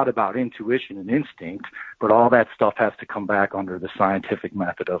talk a lot about intuition and instinct, but all that stuff has to come back under the scientific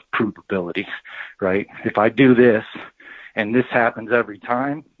method of provability, right? If I do this and this happens every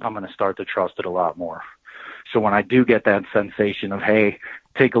time, I'm going to start to trust it a lot more. So when I do get that sensation of, hey,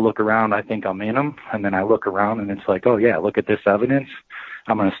 take a look around, I think I'm in them, and then I look around and it's like, oh yeah, look at this evidence,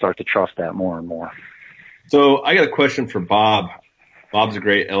 I'm going to start to trust that more and more. So I got a question for Bob. Bob's a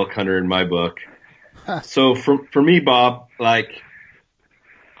great elk hunter in my book. So for me, Bob, like,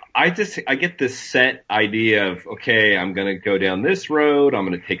 I get this set idea of, okay, I'm going to go down this road, I'm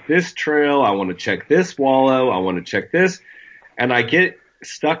going to take this trail, I want to check this wallow, I want to check this, and I get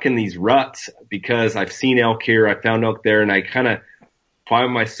stuck in these ruts because I've seen elk here, I found elk there, and I kind of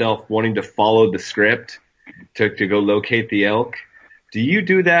find myself wanting to follow the script to go locate the elk. Do you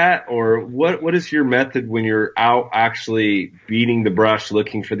do that, or what is your method when you're out actually beating the brush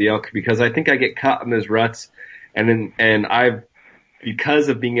looking for the elk? Because I think I get caught in those ruts, and I've, because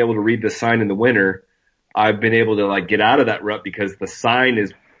of being able to read the sign in the winter, I've been able to like get out of that rut because the sign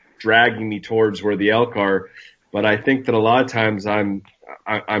is dragging me towards where the elk are. But I think that a lot of times I'm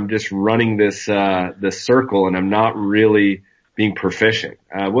just running this circle and I'm not really being proficient.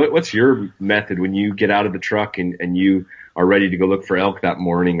 What's your method when you get out of the truck and you are ready to go look for elk that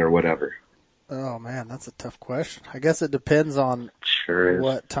morning or whatever? Oh man, that's a tough question. I guess it depends on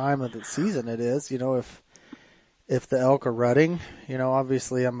what time of the season it is. You know, if the elk are rutting, you know,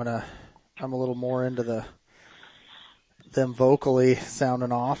 obviously I'm a little more into them vocally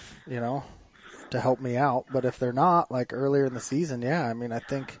sounding off, you know, to help me out. But if they're not, like earlier in the season, yeah, I mean, I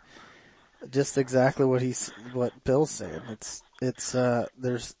think just exactly what Bill's saying. It's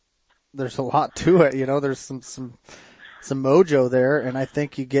there's a lot to it, you know, there's some mojo there. And I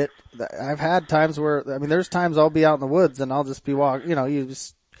think I've had times where, I mean, there's times I'll be out in the woods and I'll just be you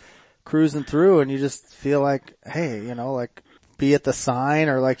just cruising through and you just feel like, hey, you know, like be at the sign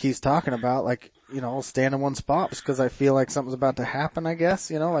or like he's talking about, like, you know, I'll stand in one spot just because I feel like something's about to happen, I guess,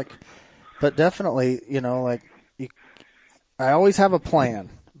 you know, like, but definitely, you know, like I always have a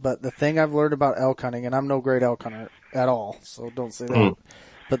plan, but the thing I've learned about elk hunting, and I'm no great elk hunter at all, so don't say that,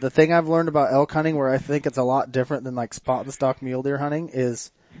 but the thing I've learned about elk hunting where I think it's a lot different than like spot and stalk mule deer hunting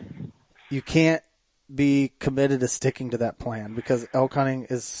is you can't be committed to sticking to that plan because elk hunting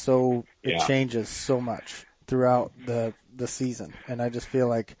is it changes so much throughout the season. And I just feel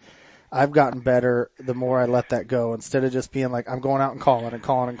like I've gotten better the more I let that go instead of just being like, I'm going out and calling.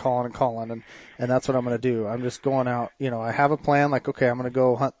 And that's what I'm going to do. I'm just going out, you know, I have a plan like, okay, I'm going to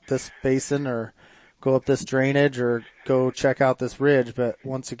go hunt this basin or go up this drainage or go check out this ridge. But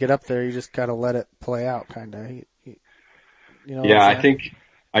once you get up there, you just got to let it play out kind of, you know. Yeah, I think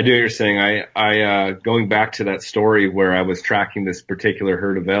I do what you're saying. I going back to that story where I was tracking this particular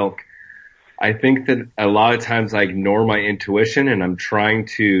herd of elk, I think that a lot of times I ignore my intuition and I'm trying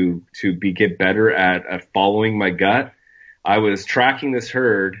to get better at following my gut. I was tracking this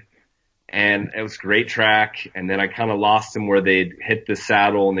herd and it was a great track. And then I kind of lost them where they'd hit the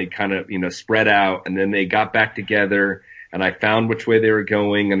saddle and they kind of, you know, spread out and then they got back together and I found which way they were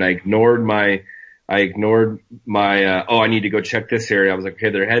going and I ignored my, I need to go check this area. I was like, okay,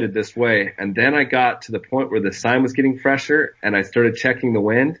 they're headed this way. And then I got to the point where the sign was getting fresher and I started checking the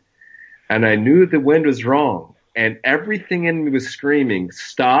wind and I knew the wind was wrong and everything in me was screaming,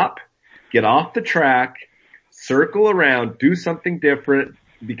 stop, get off the track, circle around, do something different,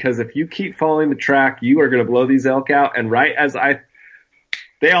 because if you keep following the track, you are going to blow these elk out. And right as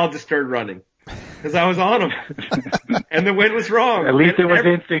they all just started running because I was on them and the wind was wrong. At least it was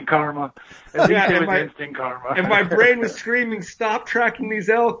instant karma. Instant karma. And my brain was screaming, stop tracking these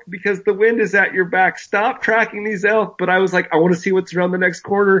elk because the wind is at your back. Stop tracking these elk. But I was like, I want to see what's around the next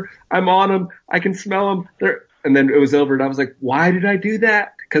corner. I'm on them. I can smell them. And then it was over and I was like, why did I do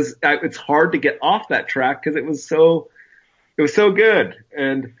that? Because it's hard to get off that track because it was so good.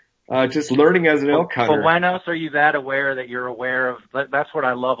 And just learning as an elk hunter. But when else are you that aware that you're aware of? That's what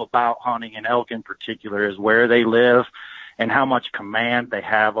I love about hunting and elk in particular, is where they live and how much command they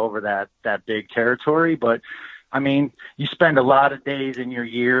have over that big territory. But I mean, you spend a lot of days in your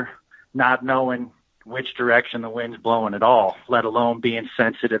year not knowing which direction the wind's blowing at all, let alone being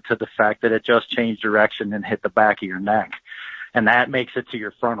sensitive to the fact that it just changed direction and hit the back of your neck. And that makes it to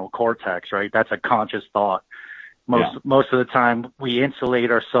your frontal cortex, right? That's a conscious thought. Most of the time we insulate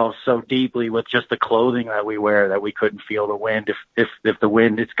ourselves so deeply with just the clothing that we wear that we couldn't feel the wind. If the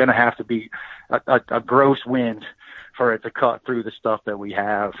wind, it's going to have to be a gross wind for it to cut through the stuff that we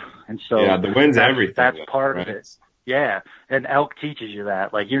have. And so the wind's everything. That's part of it. Yeah. And elk teaches you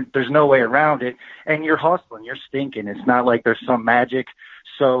that. Like there's no way around it. And you're hustling, you're stinking. It's not like there's some magic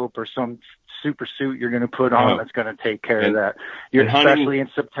soap or some super suit you're going to put on that's going to take care of that. Especially in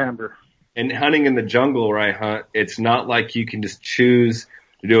September. And hunting in the jungle where I hunt, it's not like you can just choose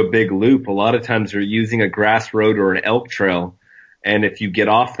to do a big loop. A lot of times you're using a grass road or an elk trail. And if you get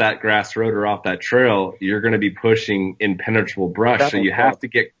off that grass road or off that trail, you're going to be pushing impenetrable brush. So you have to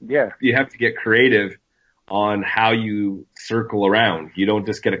get creative on how you circle around. You don't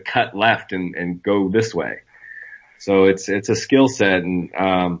just get a cut left and go this way. So it's a skill set. And,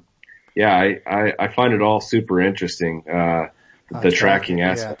 I find it all super interesting. The tracking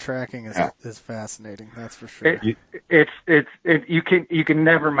aspect. Yeah, tracking is fascinating. That's for sure. You can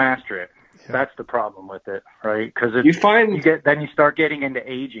never master it. Yeah. That's the problem with it, right? Because then you start getting into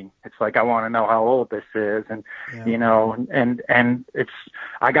aging. It's like, I want to know how old this is, and and it's.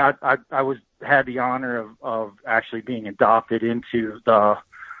 I had the honor of actually being adopted into as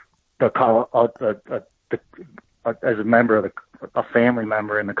a member of a family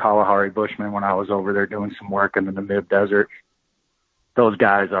member in the Kalahari Bushmen when I was over there doing some work in the Namib Desert. Those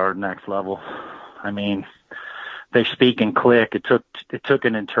guys are next level. I mean, they speak and click. It took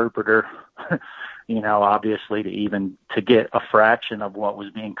an interpreter, obviously to get a fraction of what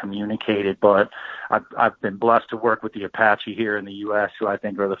was being communicated. But I've been blessed to work with the Apache here in the U.S., who I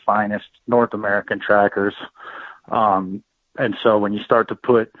think are the finest North American trackers. And so when you start to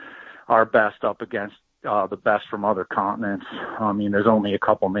put our best up against the best from other continents, I mean, there's only a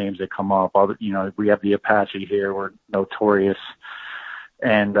couple names that come up. We have the Apache here. We're notorious.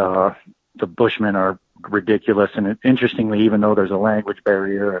 And the Bushmen are ridiculous. And interestingly, even though there's a language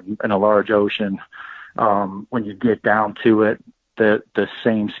barrier and a large ocean, when you get down to it, the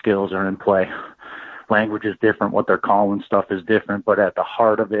same skills are in play. Language is different. What they're calling stuff is different. But at the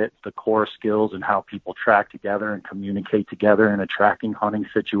heart of it, the core skills and how people track together and communicate together in a tracking hunting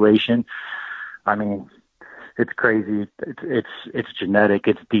situation, I mean, it's crazy. It's genetic.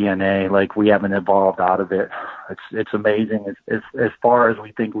 It's DNA. Like, we haven't evolved out of it. It's amazing. It's as far as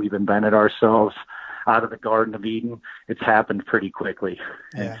we think we've invented ourselves out of the Garden of Eden, it's happened pretty quickly.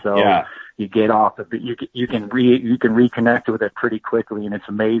 Yeah. And so you get off of it. You can reconnect with it pretty quickly. And it's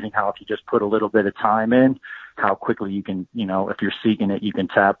amazing how, if you just put a little bit of time in, how quickly you can, if you're seeking it, you can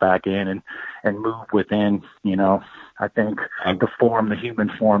tap back in and move within, I think the human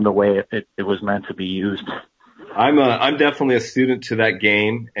form, the way it was meant to be used. I'm definitely a student to that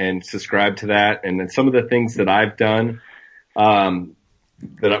game and subscribe to that. And then some of the things that I've done,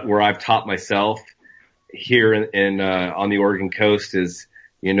 where I've taught myself here on the Oregon coast is,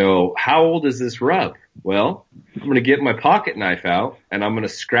 how old is this rub? Well, I'm going to get my pocket knife out and I'm going to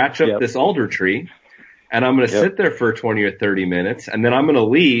scratch up this alder tree and I'm going to sit there for 20 or 30 minutes and then I'm going to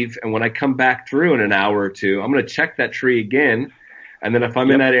leave. And when I come back through in an hour or two, I'm going to check that tree again. And then if I'm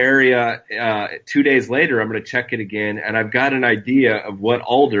in that area 2 days later, I'm going to check it again. And I've got an idea of what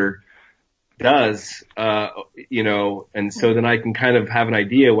alder does, and so then I can kind of have an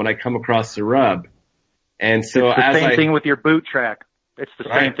idea when I come across the rub. And so it's the same thing with your boot track. It's the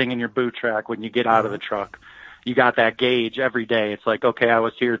same thing in your boot track when you get out of the truck. You got that gauge every day. It's like, okay, I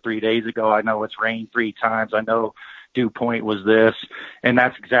was here 3 days ago. I know it's rained 3 times. I know dew point was this. And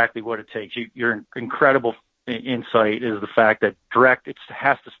that's exactly what it takes. You're incredible insight is the fact that it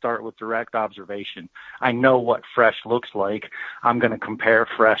has to start with direct observation. I know what fresh looks like. I'm going to compare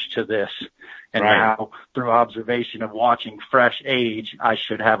fresh to this. And now through observation of watching fresh age, I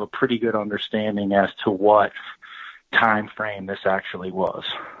should have a pretty good understanding as to what time frame this actually was.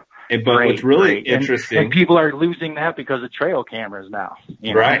 But what's really interesting, and people are losing that because of trail cameras now.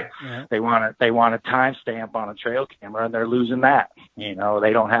 You know? Right. They want a timestamp on a trail camera, and they're losing that. You know,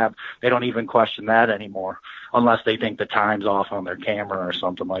 they don't even question that anymore, unless they think the time's off on their camera or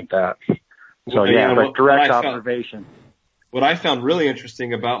something like that. So but direct observation. What I found really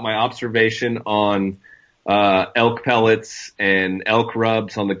interesting about my observation on elk pellets and elk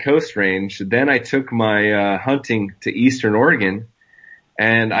rubs on the Coast Range, then I took my hunting to Eastern Oregon.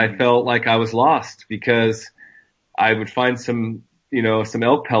 And I felt like I was lost because I would find some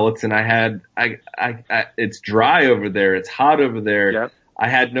elk pellets, and it's dry over there. It's hot over there. Yep. I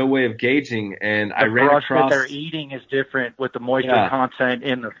had no way of gauging, and I ran brush across. that they're eating is different with the moisture content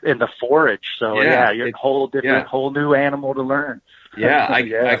in the forage. So you're a whole new animal to learn. Yeah,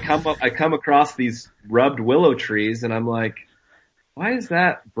 I come across these rubbed willow trees, and I'm like, why is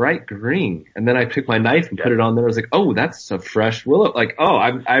that bright green? And then I took my knife and put it on there. I was like, oh, that's a fresh willow. Like, oh,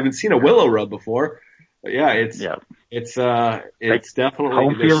 I haven't seen a willow rub before. But it's definitely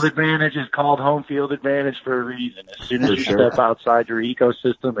home field advantage is called home field advantage for a reason. As soon as you step outside your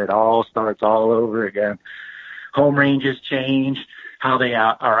ecosystem, it all starts all over again. Home ranges change, how they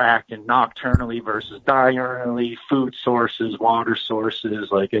are acting nocturnally versus diurnally, food sources, water sources.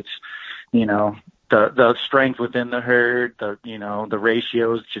 Like it's, the strength within the herd, the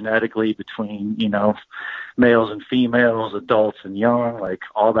ratios genetically between, males and females, adults and young, like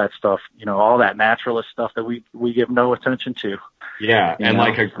all that stuff, all that naturalist stuff that we give no attention to. Yeah. And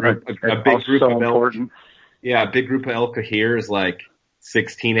like a big group of elk. Yeah. A big group of elk here is like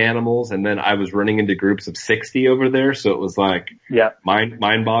 16 animals. And then I was running into groups of 60 over there. So it was like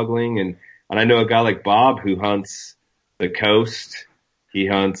mind boggling. And I know a guy like Bob who hunts the coast. He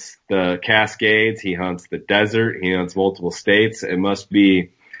hunts the Cascades. He hunts the desert. He hunts multiple states. It must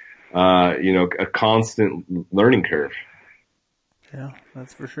be, a constant learning curve. Yeah,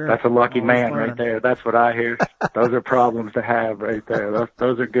 that's for sure. That's a lucky man right there. That's what I hear. Those are problems to have right there.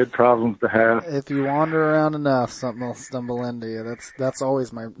 Those are good problems to have. If you wander around enough, something will stumble into you. That's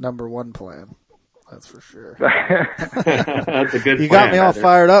always my number one plan. That's for sure. That's a good plan. You got me all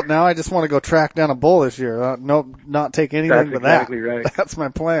fired up now. I just want to go track down a bull this year. Not take anything but that. That's exactly right. That's my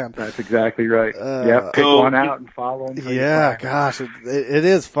plan. That's exactly right. Pick one out and follow them. Yeah, gosh, it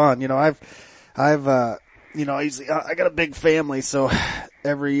is fun. I got a big family, so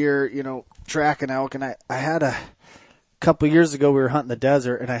every year, tracking elk, and I had a couple years ago we were hunting the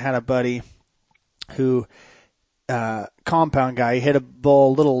desert, and I had a buddy who compound guy, he hit a bull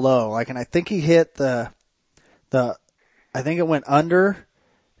a little low, and I think he hit I think it went under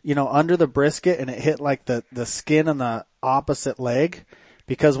the brisket, and it hit like the skin on the opposite leg,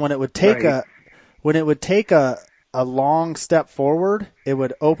 because when it would take a long step forward, it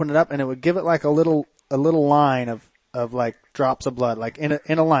would open it up and it would give it like a little line of like drops of blood, like in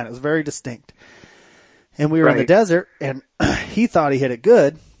a line. It was very distinct. And we were in the desert, and he thought he hit it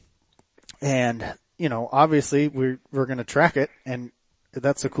good, and obviously we're going to track it, and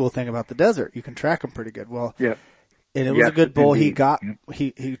that's the cool thing about the desert. You can track them pretty good. Well, and it was a good bull. Indeed.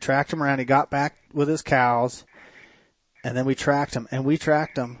 He tracked him around. He got back with his cows, and then we tracked him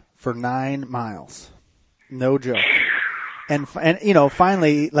for 9 miles. No joke. And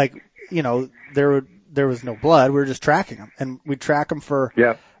finally, there was no blood. We were just tracking him, and we'd track him for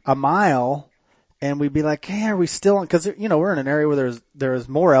a mile. And we'd be like, hey, are we still on? Cause, we're in an area where there's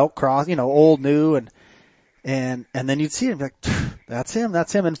more elk cross, old, new, and then you'd see him like, that's him.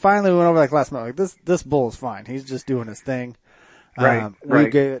 And finally we went over like last month, like this bull is fine. He's just doing his thing. We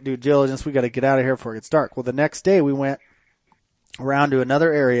do due diligence. We got to get out of here before it gets dark. Well, the next day we went around to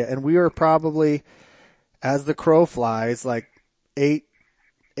another area, and we were probably, as the crow flies, like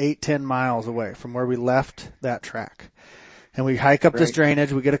 10 miles away from where we left that track. And we hike up this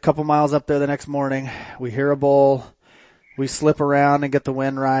drainage. We get a couple miles up there the next morning. We hear a bull. We slip around and get the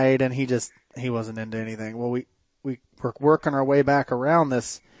wind right, and he wasn't into anything. Well, we were working our way back around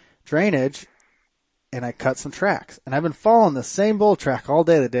this drainage, and I cut some tracks. And I've been following the same bull track all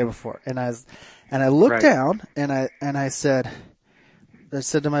day the day before. And I looked down, and I said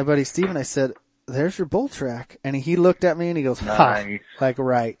to my buddy Steven, I said, there's your bull track. And he looked at me and he goes, nice. Like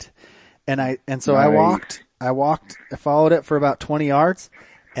right. So nice. I followed it for about 20 yards,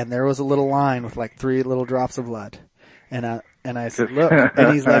 and there was a little line with like 3 little drops of blood. And I said, look,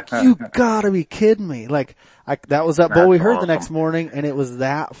 and he's like, you gotta be kidding me. That was that bull we heard the next morning, and it was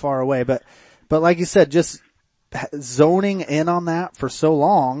that far away. But like you said, just zoning in on that for so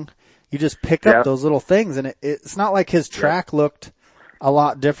long, you just pick up those little things, and it's not like his track looked a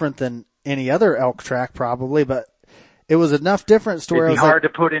lot different than any other elk track probably, but it was enough difference to where it'd it be was hard to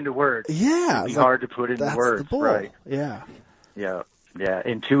put into words. Yeah. It'd be hard to put into words, right? Yeah. Yeah. Yeah.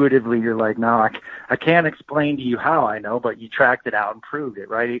 Intuitively, you're like, no, I can't explain to you how I know, but you tracked it out and proved it,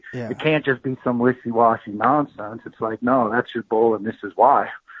 right? It can't just be some wishy-washy nonsense. It's like, no, that's your bull and this is why.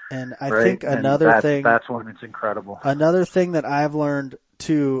 And I think another thing, that's when it's incredible. Another thing that I've learned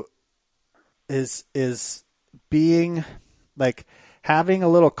too is being like having a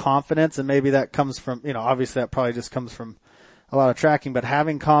little confidence, and maybe that comes from, obviously that probably just comes from a lot of tracking, but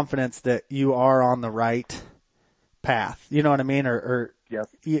having confidence that you are on the right path. You know what I mean? Or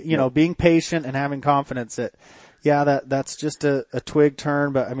being patient and having confidence that, that's just a twig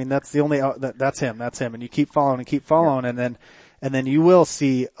turn, but I mean, that's the only, that's him. And you keep following and then you will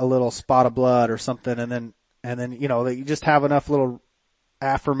see a little spot of blood or something. And then, that you just have enough little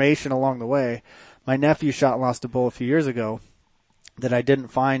affirmation along the way. My nephew shot and lost a bull a few years ago that I didn't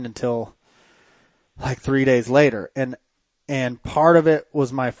find until like 3 days later. And part of it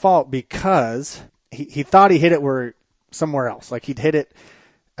was my fault because he thought he hit it somewhere else. Like he'd hit it,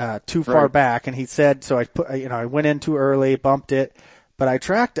 too far back. And he said, so I went in too early, bumped it, but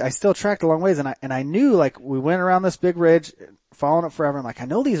I still tracked a long ways. And I knew, like, we went around this big ridge, following it forever. I'm like, I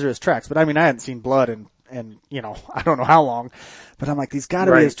know these are his tracks, but I mean, I hadn't seen blood and I don't know how long, but I'm like, these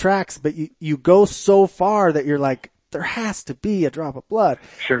gotta be his tracks. But you go so far that you're like, there has to be a drop of blood.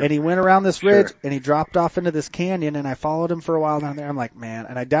 Sure. And he went around this ridge and he dropped off into this canyon, and I followed him for a while down there. I'm like, man,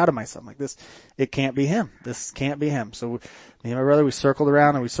 and I doubted myself. I'm like, it can't be him. This can't be him. So me and my brother, we circled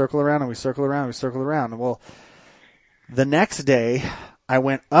around and we circled around and we circled around and we circled around. Well, the next day I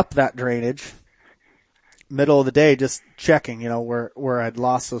went up that drainage, middle of the day, just checking, where I'd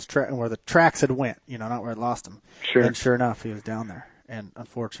lost those where the tracks had went, not where I'd lost them. Sure. And sure enough, he was down there. And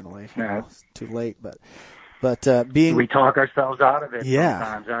unfortunately, it's too late, but we talk ourselves out of it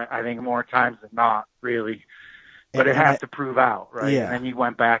sometimes. I think more times than not, really. But it has to prove out, right? Yeah. And then you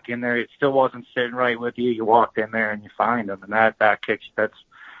went back in there, it still wasn't sitting right with you. You walked in there and you find them, and that kicks.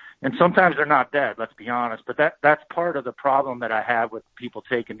 And sometimes they're not dead, let's be honest. But that's part of the problem that I have with people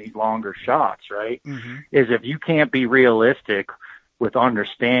taking these longer shots, right? Mm-hmm. Is if you can't be realistic with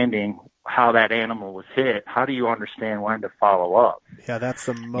understanding how that animal was hit, how do you understand when to follow up? Yeah, that's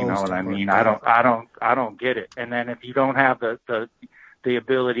the most. You know what I mean? Part. I don't get it. And then if you don't have the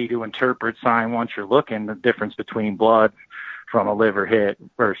ability to interpret sign once you're looking, the difference between blood from a liver hit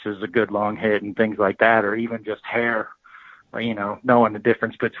versus a good long hit and things like that, or even just hair, knowing the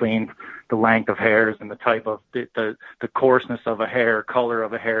difference between the length of hairs and the type of the coarseness of a hair, color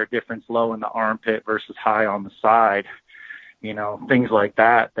of a hair, difference low in the armpit versus high on the side. Things like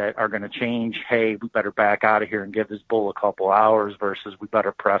that are going to change. Hey, we better back out of here and give this bull a couple hours versus we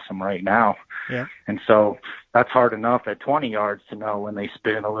better press him right now. Yeah. And so that's hard enough at 20 yards to know when they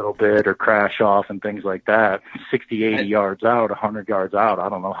spin a little bit or crash off and things like that. 60, 80 yards out, 100 yards out, I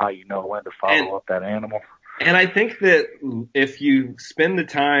don't know how you know when to follow up that animal. And I think that if you spend the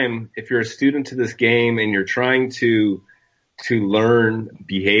time, if you're a student to this game and you're trying to learn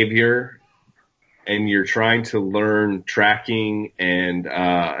behavior, and you're trying to learn tracking and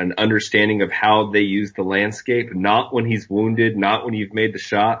an understanding of how they use the landscape, not when he's wounded, not when you've made the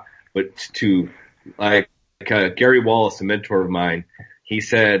shot, but to Gary Wallace, a mentor of mine, he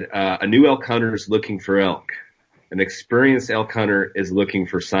said, a new elk hunter is looking for elk. An experienced elk hunter is looking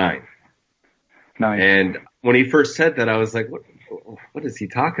for sign. Nice. And when he first said that, I was like, what is he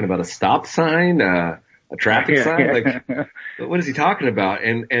talking about? A stop sign? A traffic sign? Like, what is he talking about?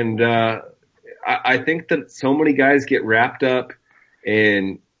 And I think that so many guys get wrapped up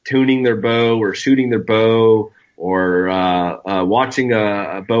in tuning their bow or shooting their bow or watching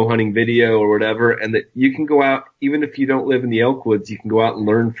a bow hunting video or whatever, and that you can go out, even if you don't live in the elk woods, you can go out and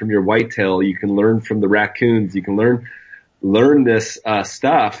learn from your whitetail, you can learn from the raccoons, you can learn this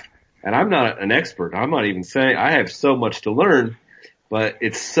stuff. And I'm not an expert. I'm not even saying I have so much to learn, but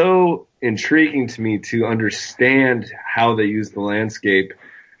it's so intriguing to me to understand how they use the landscape.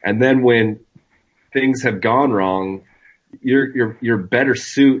 And then when things have gone wrong, you're better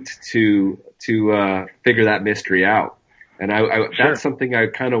suited to figure that mystery out. And Sure. That's something I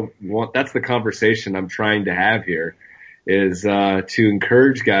kind of want. That's the conversation I'm trying to have here, is to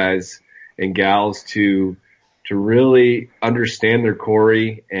encourage guys and gals to really understand their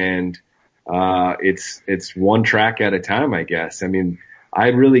quarry, and it's one track at a time, I guess. I mean, I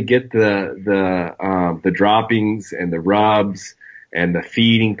really get the droppings and the rubs and the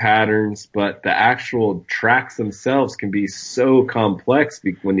feeding patterns, but the actual tracks themselves can be so complex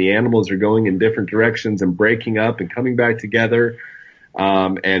when the animals are going in different directions and breaking up and coming back together,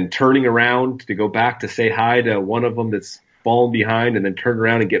 and turning around to go back to say hi to one of them that's fallen behind and then turn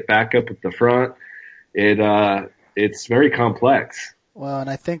around and get back up at the front. It's very complex. Well, and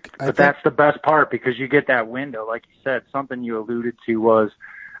I think that's the best part, because you get that window. Like you said, something you alluded to was,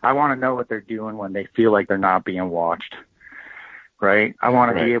 I want to know what they're doing when they feel like they're not being watched. Right? I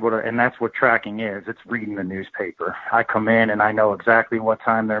want to be able to, and that's what tracking is. It's reading the newspaper. I come in and I know exactly what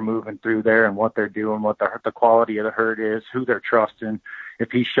time they're moving through there and what they're doing, what the quality of the herd is, who they're trusting.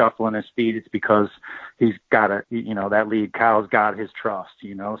 If he's shuffling his feet, it's because he's got that lead cow's got his trust,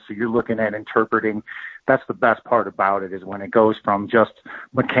 So you're looking at interpreting. That's the best part about it, is when it goes from just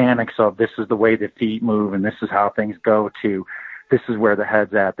mechanics of this is the way the feet move and this is how things go, to this is where the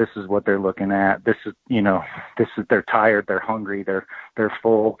head's at. This is what they're looking at. This is, they're tired. They're hungry. They're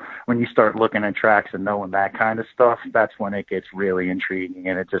full. When you start looking at tracks and knowing that kind of stuff, that's when it gets really intriguing,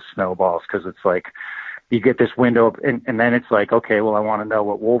 and it just snowballs, because it's like you get this window, and then it's like, okay, well, I want to know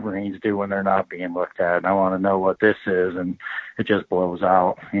what wolverines do when they're not being looked at, and I want to know what this is, and it just blows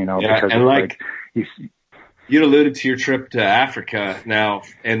out, Yeah, because and like you alluded to your trip to Africa now,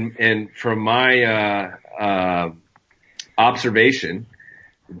 and from my observation,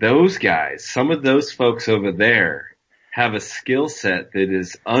 those guys, some of those folks over there have a skill set that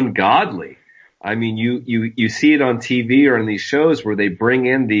is ungodly. I mean, you see it on TV or on these shows where they bring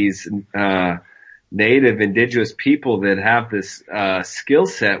in these native indigenous people that have this skill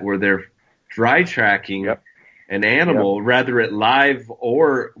set where they're dry tracking an animal, rather it live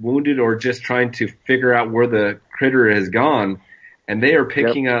or wounded or just trying to figure out where the critter has gone, and they are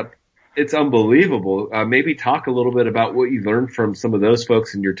picking up. It's unbelievable. Maybe talk a little bit about what you learned from some of those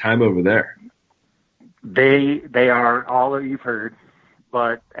folks in your time over there. They are all that you've heard,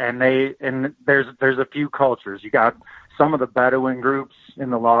 and there's a few cultures. You got some of the Bedouin groups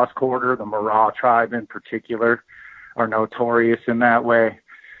in the Lost Quarter, the Mara tribe in particular, are notorious in that way.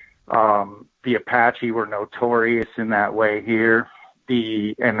 The Apache were notorious in that way here.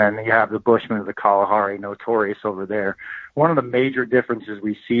 And then you have the Bushmen of the Kalahari, notorious over there. One of the major differences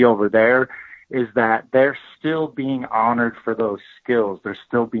we see over there is that they're still being honored for those skills. They're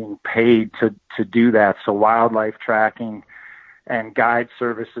still being paid to do that. So wildlife tracking and guide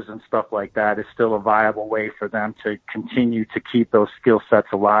services and stuff like that is still a viable way for them to continue to keep those skill sets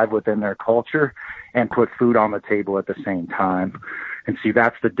alive within their culture and put food on the table at the same time. And see,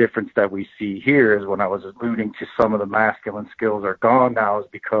 that's the difference that we see here, is when I was alluding to some of the masculine skills are gone now, is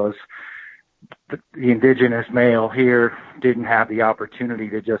because the indigenous male here didn't have the opportunity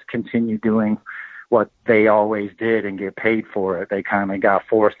to just continue doing what they always did and get paid for it. They kind of got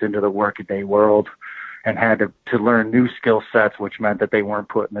forced into the workaday world and had to learn new skill sets, which meant that they weren't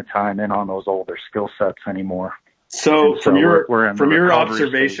putting the time in on those older skill sets anymore. So from your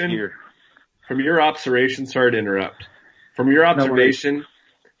observation, sorry to interrupt. From your observation,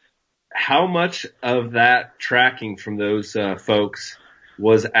 how much of that tracking from those folks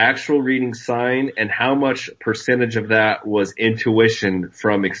was actual reading sign, and how much percentage of that was intuition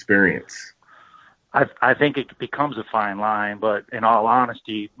from experience? I think it becomes a fine line, but in all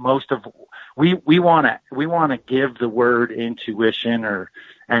honesty, we want to give the word intuition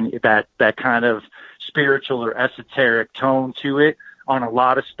and that kind of spiritual or esoteric tone to it on a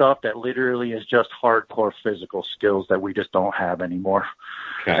lot of stuff that literally is just hardcore physical skills that we just don't have anymore.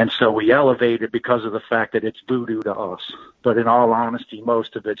 Okay. And so we elevate it because of the fact that it's voodoo to us. But in all honesty,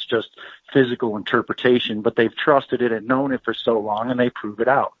 most of it's just physical interpretation, but they've trusted it and known it for so long, and they prove it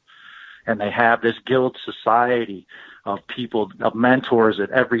out. And they have this guild society of people, of mentors at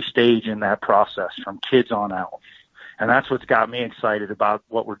every stage in that process, from kids on out. And that's what's got me excited about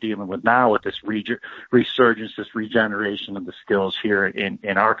what we're dealing with now with this resurgence, this regeneration of the skills here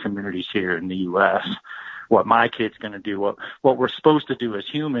in our communities here in the U.S. What my kid's going to do, what we're supposed to do as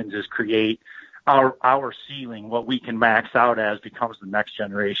humans is create our ceiling. What we can max out as becomes the next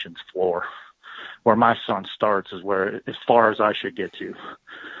generation's floor. Where my son starts is where, as far as I should get to.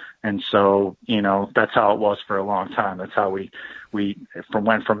 And so, that's how it was for a long time. That's how we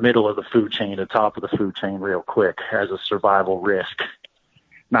went from middle of the food chain to top of the food chain real quick as a survival risk.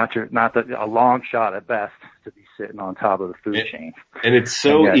 Not a long shot at best to be sitting on top of the food chain. And it's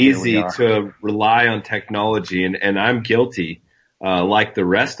so easy to rely on technology, and I'm guilty, like the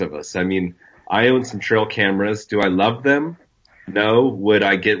rest of us. I mean, I own some trail cameras. Do I love them? No. Would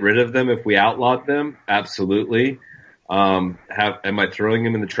I get rid of them if we outlawed them? Absolutely. Am I throwing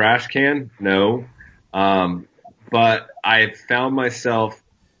them in the trash can? No. But I've found myself,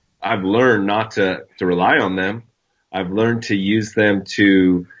 I've learned not to rely on them. I've learned to use them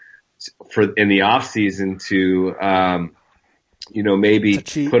for in the off season to, maybe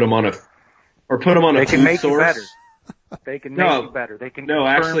put them on a They can food make you better. source. They can make you better. They can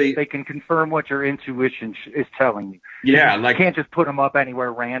they can confirm what your intuition is telling you. Yeah, you can't just put them up anywhere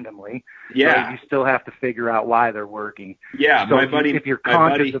randomly. Yeah, right? You still have to figure out why they're working. Yeah, so if you're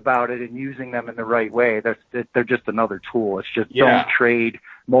conscious about it and using them in the right way, they're just another tool. It's just don't trade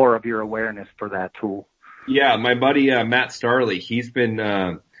more of your awareness for that tool. Yeah, my buddy Matt Starley, he's been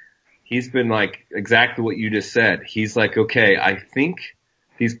like exactly what you just said. He's like, okay, I think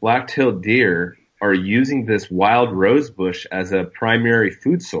these black-tailed deer are using this wild rose bush as a primary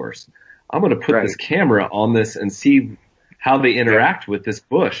food source. I'm going to put this camera on this and see how they interact with this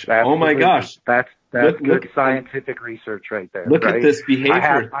bush. Absolutely. Oh my gosh. That's good scientific research right there. Look at this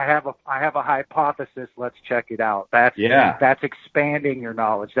behavior. I have a hypothesis. Let's check it out. That's expanding your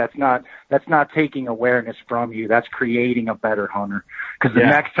knowledge. That's not taking awareness from you. That's creating a better hunter. Because the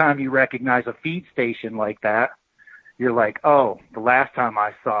next time you recognize a feed station like that, you're like, oh, the last time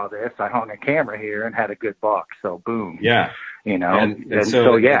I saw this, I hung a camera here and had a good buck. So boom. Yeah. And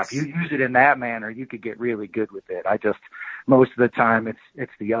so if you use it in that manner, you could get really good with it. Most of the time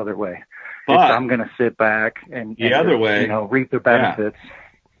it's the other way. I'm going to sit back and other way, reap the benefits. Yeah.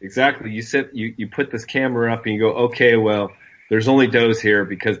 Exactly. You put this camera up and you go, okay, well, there's only does here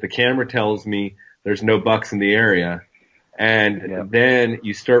because the camera tells me there's no bucks in the area. And then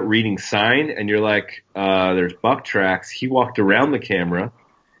you start reading sign and you're like, there's buck tracks. He walked around the camera.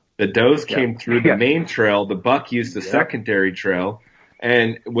 The does came through the main trail. The buck used the secondary trail.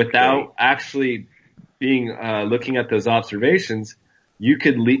 And without actually being, looking at those observations, you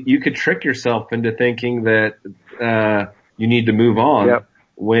could trick yourself into thinking that, you need to move on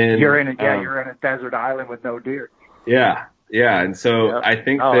when you're in a desert island with no deer. Yeah. Yeah. And so I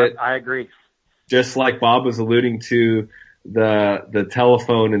think that I agree. Just like Bob was alluding to the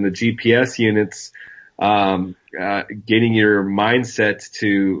telephone and the GPS units, getting your mindset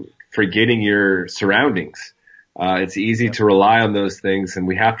to forgetting your surroundings. It's easy to rely on those things, and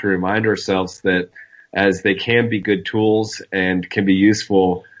we have to remind ourselves that as they can be good tools and can be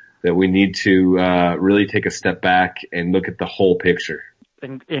useful, that we need to really take a step back and look at the whole picture.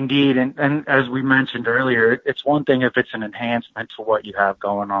 Indeed, and as we mentioned earlier, it's one thing if it's an enhancement to what you have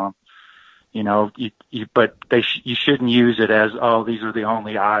going on. But you shouldn't use it as, oh, these are the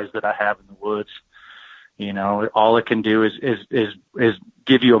only eyes that I have in the woods. All it can do is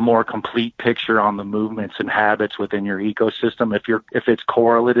give you a more complete picture on the movements and habits within your ecosystem. If it's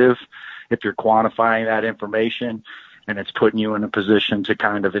correlative, if you're quantifying that information and it's putting you in a position to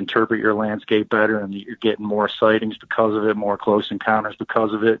kind of interpret your landscape better and you're getting more sightings because of it, more close encounters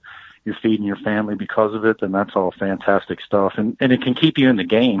because of it, you're feeding your family because of it, then that's all fantastic stuff. And it can keep you in the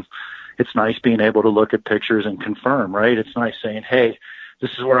game. It's nice being able to look at pictures and confirm, right? It's nice saying, hey,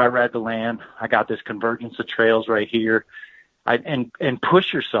 this is where I read the land. I got this convergence of trails right here. And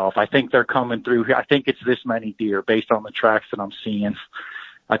push yourself. I think they're coming through here. I think it's this many deer based on the tracks that I'm seeing.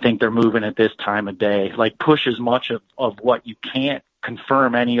 I think they're moving at this time of day. Like push as much of what you can't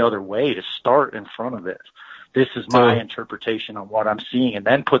confirm any other way to start in front of it. This is my interpretation on what I'm seeing, and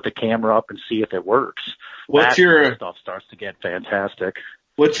then put the camera up and see if it works. What's your stuff starts to get fantastic.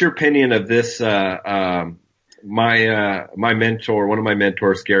 What's your opinion of this? My mentor, one of my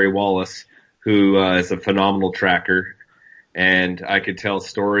mentors, Gary Wallace, who is a phenomenal tracker, and I could tell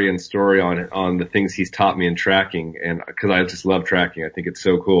story on the things he's taught me in tracking, and because I just love tracking, I think it's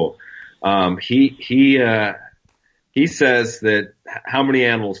so cool. He says that how many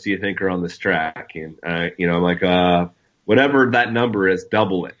animals do you think are on this track? And whatever that number is,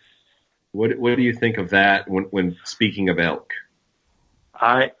 double it. What do you think of that when speaking of elk?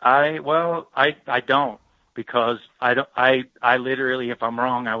 I don't, because I literally, if I'm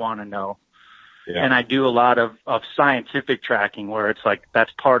wrong, I want to know. Yeah. And I do a lot of scientific tracking where it's like,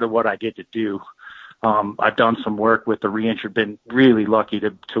 that's part of what I get to do. I've done some work with the been really lucky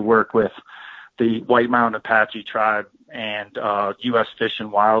to work with the White Mountain Apache tribe and, U.S. Fish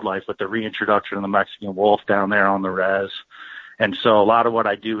and Wildlife with the reintroduction of the Mexican wolf down there on the res. And so a lot of what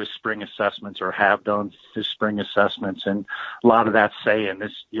I do is spring assessments, or have done is spring assessments. And a lot of that's saying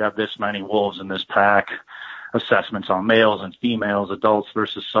this, you have this many wolves in this pack, assessments on males and females, adults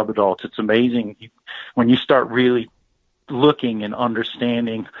versus subadults. It's amazing when you start really looking and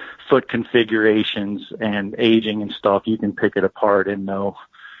understanding foot configurations and aging and stuff, you can pick it apart and know,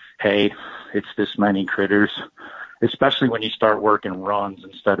 hey, it's this many critters, especially when you start working runs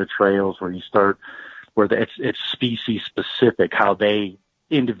instead of trails where it's species specific, how they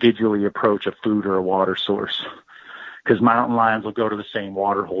individually approach a food or a water source. because mountain lions will go to the same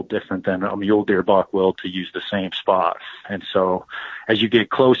water hole different than a mule deer buck will to use the same spot. And so as you get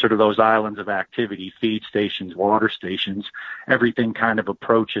closer to those islands of activity, feed stations, water stations, everything kind of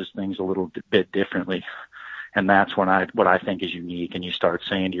approaches things a little bit differently. And that's when what I think is unique. And you start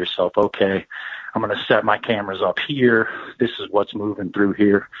saying to yourself, okay, I'm going to set my cameras up here. This is what's moving through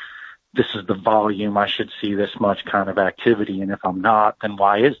here. This is the volume. I should see this much kind of activity. And if I'm not, then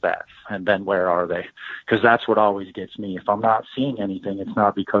why is that? And then where are they? Because that's what always gets me. If I'm not seeing anything, it's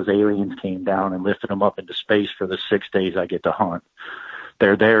not because aliens came down and lifted them up into space for the 6 days I get to hunt.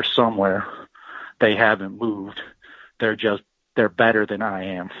 They're there somewhere. They haven't moved. They're better than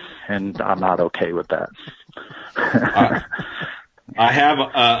I am. And I'm not okay with that. I have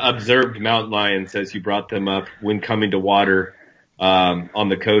observed mountain lions, as you brought them up, when coming to water on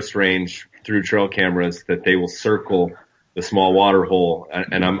the Coast Range through trail cameras, that they will circle the small water hole,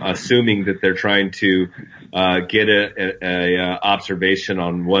 and I'm assuming that they're trying to get a observation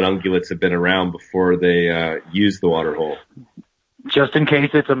on what ungulates have been around before they use the water hole. Just in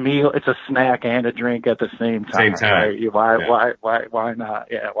case it's a meal, it's a snack and a drink at the same time. Right? Why not?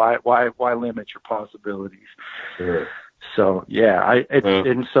 Yeah. Why limit your possibilities? Sure. So yeah,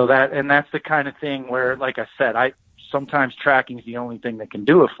 and that's the kind of thing where, like I said, sometimes tracking is the only thing that can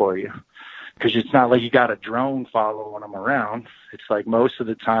do it for you. Because it's not like you got a drone following them around. It's like most of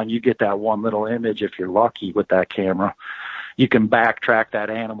the time you get that one little image if you're lucky with that camera. You can backtrack that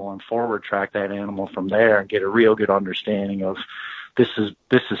animal and forward track that animal from there and get a real good understanding of this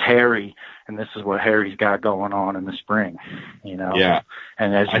is Harry and this is what Harry's got going on in the spring, you know? Yeah.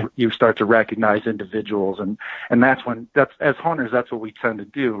 And as you start to recognize individuals and as hunters, that's what we tend to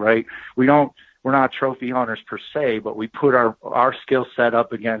do, right? We're not trophy hunters per se, but we put our skill set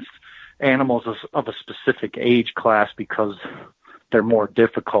up against animals of a specific age class because they're more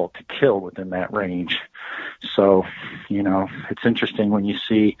difficult to kill within that range. So, you know, it's interesting when you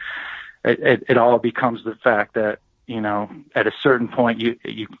see it all becomes the fact that, you know, at a certain point you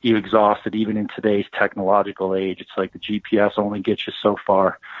exhaust it. Even in today's technological age, it's like the GPS only gets you so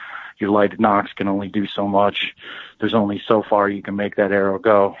far. Your lighted Nox can only do so much. There's only so far you can make that arrow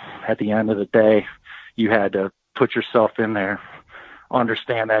go. At the end of the day, you had to put yourself in there,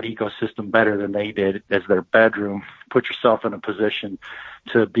 understand that ecosystem better than they did as their bedroom, put yourself in a position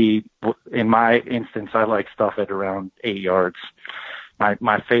to be, in my instance, I like stuff at around 8 yards.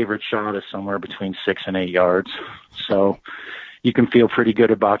 My favorite shot is somewhere between 6 and 8 yards. So you can feel pretty good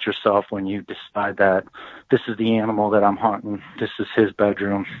about yourself when you decide that this is the animal that I'm hunting. This is his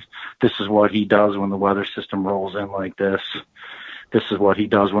bedroom. This is what he does when the weather system rolls in like this. This is what he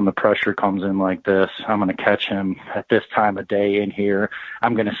does when the pressure comes in like this. I'm going to catch him at this time of day in here.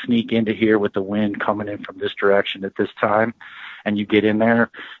 I'm going to sneak into here with the wind coming in from this direction at this time. And you get in there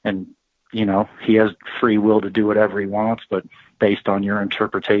and, you know, he has free will to do whatever he wants, but based on your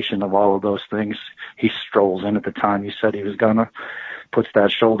interpretation of all of those things, he strolls in at the time you said he was going to, puts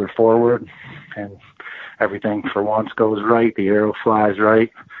that shoulder forward, and everything for once goes right. The arrow flies right,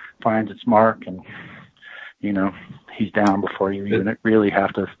 finds its mark, and, you know, he's down before you even really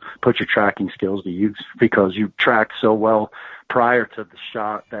have to put your tracking skills to use, because you tracked so well prior to the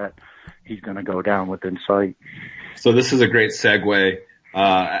shot that he's going to go down within sight. So this is a great segue.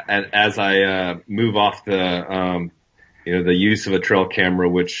 As I move off the use of a trail camera,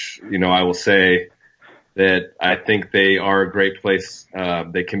 which, you know, I will say that I think they are a great place.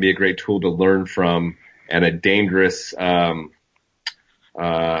 They can be a great tool to learn from, and a dangerous thing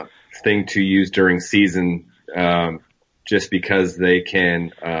to use during season, just because they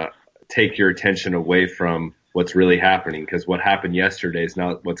can take your attention away from what's really happening, because what happened yesterday is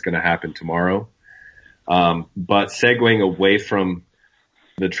not what's going to happen tomorrow. But segueing away from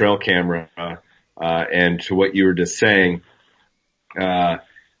the trail camera and to what you were just saying,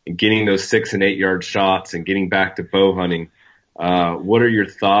 getting those 6 and 8 yard shots and getting back to bow hunting, what are your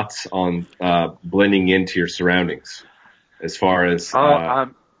thoughts on blending into your surroundings as far as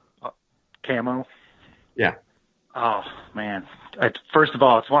camo? Yeah. Oh man! First of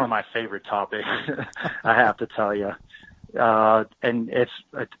all, it's one of my favorite topics. I have to tell you, and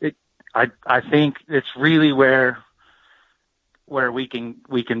I think it's really where we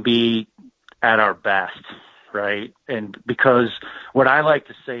can be at our best, right? And because what I like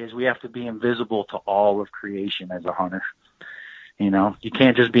to say is we have to be invisible to all of creation as a hunter. You know, you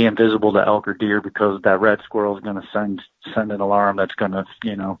can't just be invisible to elk or deer, because that red squirrel is going to send an alarm that's going to,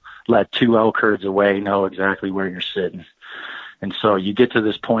 you know, let 2 elk herds away know exactly where you're sitting. And so you get to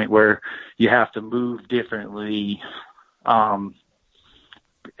this point where you have to move differently,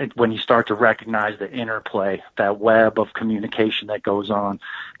 when you start to recognize the interplay, that web of communication that goes on,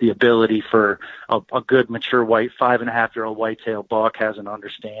 the ability for a good mature 5.5-year-old whitetail buck has an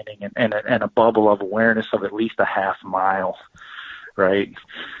understanding and a bubble of awareness of at least a half mile, right?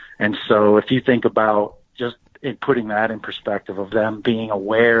 And so if you think about just in putting that in perspective of them being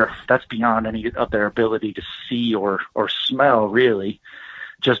aware, that's beyond any of their ability to see or smell, really,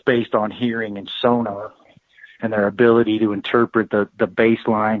 just based on hearing and sonar, and their ability to interpret the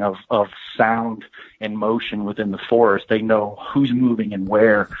baseline of sound and motion within the forest. They know who's moving and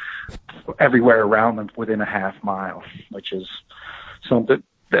where, everywhere around them within a half mile, which is something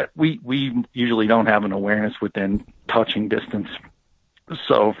that we usually don't have an awareness within touching distance.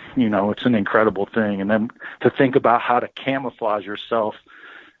 So, it's an incredible thing. And then to think about how to camouflage yourself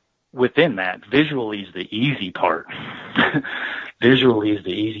within that, visually is the easy part. Visually is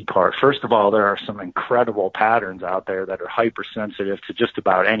the easy part. First of all, there are some incredible patterns out there that are hypersensitive to just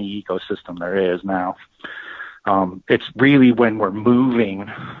about any ecosystem there is now. It's really when we're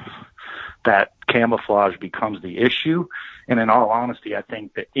moving that camouflage becomes the issue. And in all honesty, I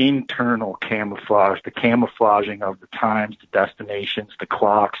think the internal camouflage, the camouflaging of the times, the destinations, the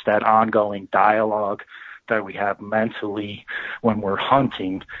clocks, that ongoing dialogue that we have mentally when we're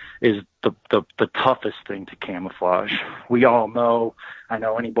hunting is the toughest thing to camouflage. We all know, I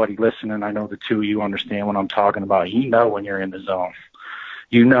know anybody listening, I know the two of you understand what I'm talking about. When you're in the zone.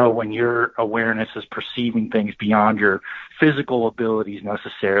 When your awareness is perceiving things beyond your physical abilities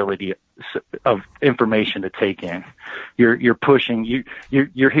necessarily of information to take in. You're pushing,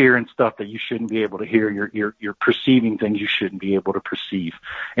 you're hearing stuff that you shouldn't be able to hear. You're perceiving things you shouldn't be able to perceive.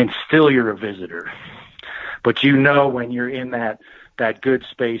 And still you're a visitor. But when you're in that good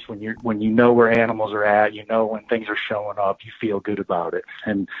space, when you know where animals are at, when things are showing up, you feel good about it.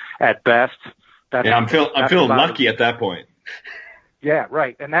 And at best, I'm feeling lucky at that point. Yeah,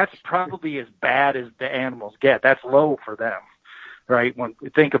 right. And that's probably as bad as the animals get. That's low for them, right? When we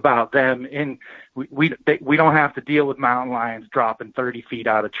think about them, we don't have to deal with mountain lions dropping 30 feet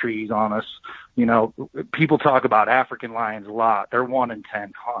out of trees on us. People talk about African lions a lot. They're 1 in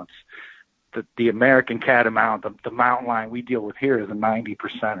 10 hunts. The American catamount, the mountain lion we deal with here is a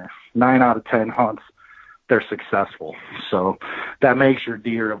 90%er. 9 out of 10 hunts, they're successful. So that makes your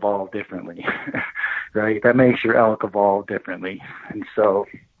deer evolve differently, right? That makes your elk evolve differently. And so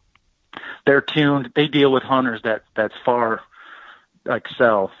they're tuned. They deal with hunters that's far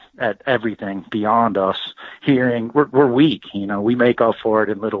excel at everything beyond us. Hearing, we're weak, we make up for it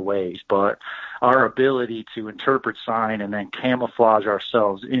in little ways, but our ability to interpret sign and then camouflage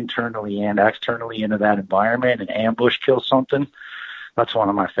ourselves internally and externally into that environment and ambush kill something, that's one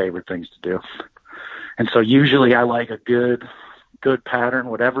of my favorite things to do. And so usually I like a good pattern,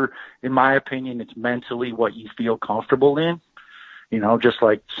 whatever, in my opinion, it's mentally what you feel comfortable in, just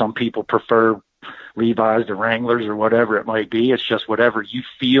like some people prefer Levi's to Wranglers or whatever it might be. It's just whatever you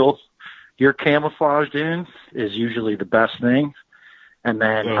feel you're camouflaged in is usually the best thing. And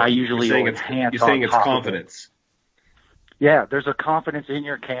then I usually enhance. You're saying it's confidence. Yeah, there's a confidence in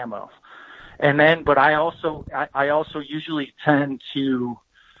your camo. And then, but I also usually tend to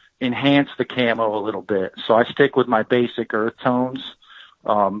enhance the camo a little bit. So I stick with my basic earth tones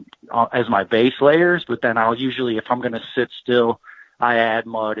as my base layers, but then I'll usually, if I'm going to sit still, I add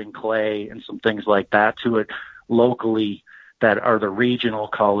mud and clay and some things like that to it locally that are the regional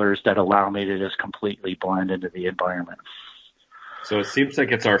colors that allow me to just completely blend into the environment. So it seems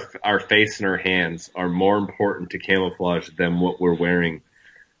like it's our face and our hands are more important to camouflage than what we're wearing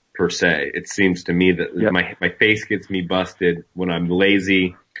per se. It seems to me that my face gets me busted when I'm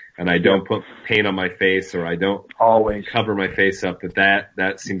lazy and I don't put paint on my face or I don't always cover my face up.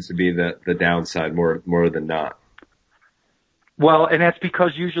 That seems to be the downside more than not. Well, and that's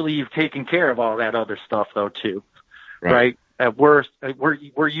because usually you've taken care of all that other stuff though too, right? At worst,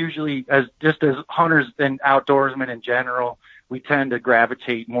 we're usually as hunters and outdoorsmen in general, we tend to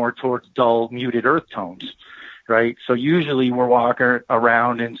gravitate more towards dull, muted earth tones, right? So usually we're walking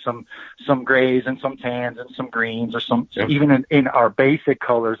around in some grays and some tans and some greens or even in our basic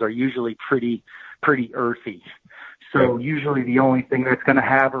colors are usually pretty earthy. So usually the only thing that's going to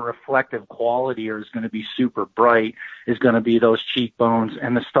have a reflective quality or is going to be super bright is going to be those cheekbones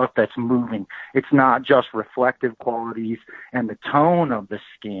and the stuff that's moving. It's not just reflective qualities and the tone of the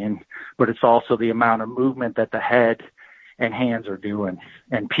skin, but it's also the amount of movement that the head and hands are doing.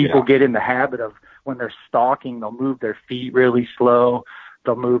 And people get in the habit of when they're stalking, they'll move their feet really slow.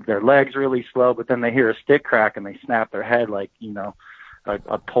 They'll move their legs really slow, but then they hear a stick crack and they snap their head like,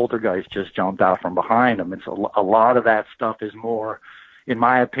 a poltergeist just jumped out from behind them. It's a lot of that stuff is more, in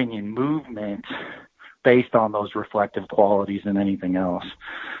my opinion, movement based on those reflective qualities than anything else.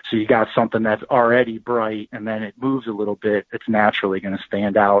 So you got something that's already bright and then it moves a little bit, it's naturally going to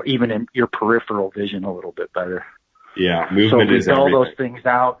stand out, even in your peripheral vision, a little bit better. Yeah, movement is everything. So if we dull those things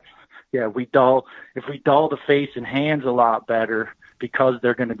out, if we dull the face and hands a lot better, because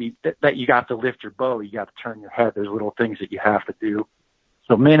they're going to be, that you got to lift your bow, you got to turn your head, there's little things that you have to do.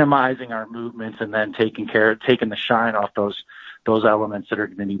 So minimizing our movements and then taking the shine off those elements that are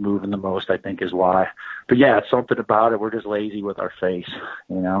going to be moving the most, I think is why. But yeah, it's something about it. We're just lazy with our face,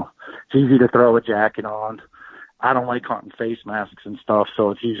 It's easy to throw a jacket on. I don't like hunting face masks and stuff, so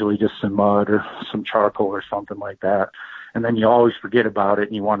it's usually just some mud or some charcoal or something like that. And then you always forget about it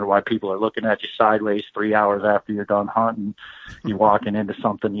and you wonder why people are looking at you sideways 3 hours after you're done hunting. You're walking into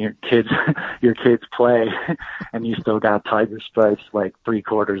something your kids play and you still got tiger stripes like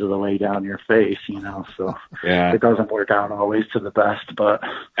 3/4 of the way down your face, so yeah, it doesn't work out always to the best, but.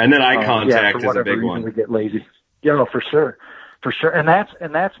 And then eye contact is a big one. We get lazy. Yeah, for sure. And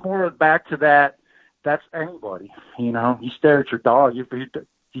that's more back to that. That's anybody, you stare at your dog.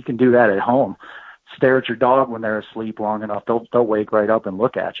 You can do that at home. Stare at your dog when they're asleep long enough, they'll wake right up and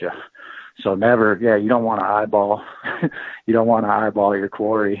look at you. So never, you don't want to eyeball, your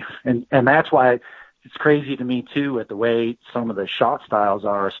quarry. And that's why it's crazy to me too, with the way some of the shot styles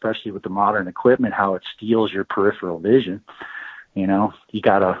are, especially with the modern equipment, how it steals your peripheral vision. You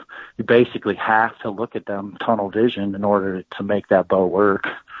basically have to look at them tunnel vision in order to make that bow work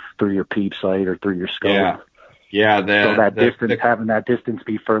through your peep sight or through your scope. Yeah. Yeah, having that distance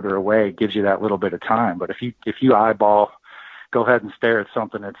be further away gives you that little bit of time. But if you eyeball, go ahead and stare at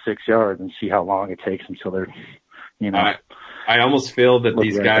something at 6 yards and see how long it takes until they're, I almost feel that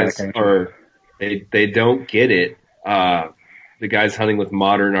these guys they don't get it. The guys hunting with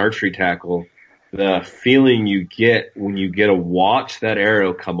modern archery tackle, the feeling you get when you get to watch that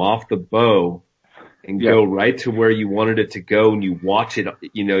arrow come off the bow and go right to where you wanted it to go, and you watch it,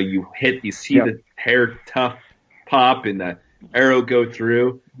 you see the hair tough pop and the arrow go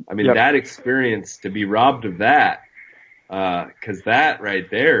through. I mean, that experience, to be robbed of that, cause that right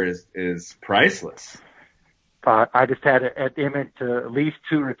there is priceless. I just had an image to at least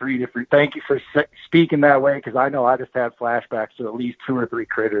 2 or 3 different, thank you for speaking that way, cause I know I just had flashbacks to at least 2 or 3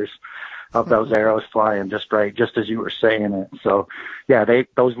 critters of those arrows flying just as you were saying it. So yeah,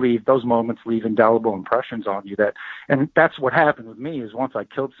 those moments leave indelible impressions on you, and that's what happened with me is once I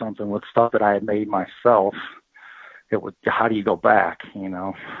killed something with stuff that I had made myself, how do you go back? It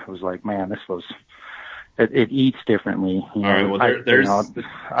was like, man, it eats differently. All right. Well,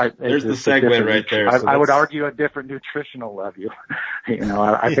 there's the segment right there. So I would argue a different nutritional level.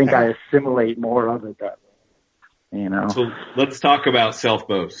 I think I assimilate more of it that way. So let's talk about self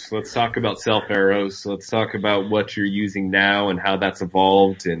bows. Let's talk about self arrows. Let's talk about what you're using now and how that's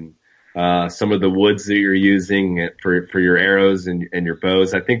evolved, and some of the woods that you're using for your arrows and your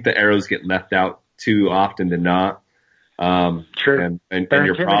bows. I think the arrows get left out too often to not. Sure. And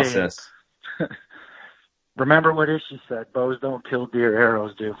your process. Remember what Ishi said, bows don't kill deer,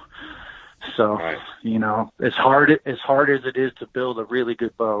 arrows do. So, right. as hard as it is to build a really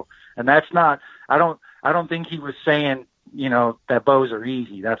good bow, and that's not, I don't think he was saying, that bows are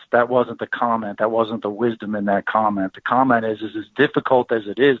easy. That wasn't the comment. That wasn't the wisdom in that comment. The comment is as difficult as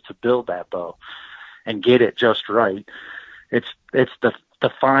it is to build that bow and get it just right. It's the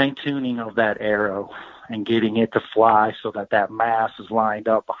fine tuning of that arrow and getting it to fly so that mass is lined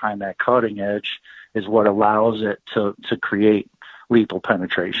up behind that cutting edge is what allows it to create lethal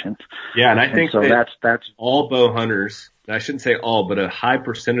penetration. Yeah, and I think so that's all bow hunters, I shouldn't say all, but a high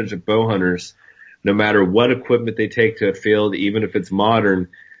percentage of bow hunters, no matter what equipment they take to a field, even if it's modern,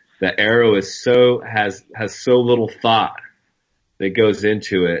 the arrow has so little thought that goes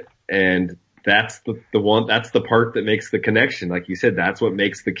into it, and that's the part that makes the connection. Like you said, that's what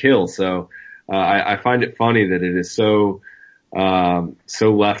makes the kill. So I find it funny that it is so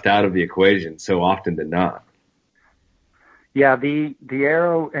left out of the equation so often than not. Yeah, the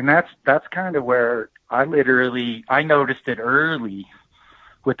arrow, and that's kind of where I noticed it early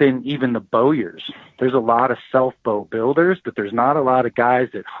within even the bowyers. There's a lot of self-bow builders, but there's not a lot of guys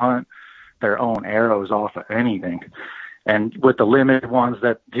that hunt their own arrows off of anything. And with the limited ones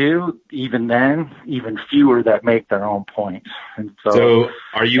that do, even then, even fewer that make their own points. And so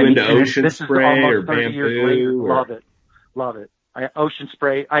are you into ocean spray or bamboo? Love it. Ocean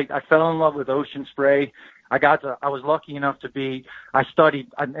spray. I fell in love with ocean spray. I was lucky enough I studied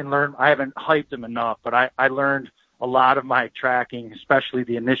and learned. I haven't hyped them enough, but I learned a lot of my tracking, especially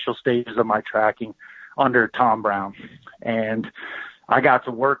the initial stages of my tracking, under Tom Brown. And I got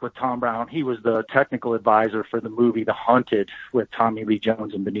to work with Tom Brown. He was the technical advisor for the movie The Hunted with Tommy Lee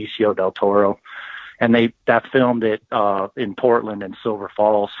Jones and Benicio del Toro. and that filmed it in Portland and Silver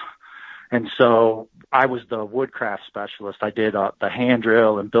Falls. And so I was the woodcraft specialist. I did the hand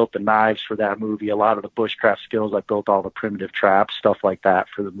drill and built the knives for that movie. A lot of the bushcraft skills. I built all the primitive traps, stuff like that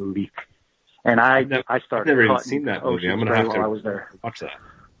for the movie. And I started. I've never even seen that movie. I'm gonna have to I was there. watch that.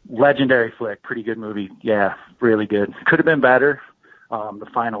 Legendary flick, pretty good movie. Yeah, really good. Could have been better. The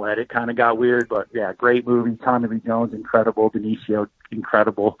final edit kind of got weird, but yeah, great movie. Tommy Lee Jones, incredible. Benicio,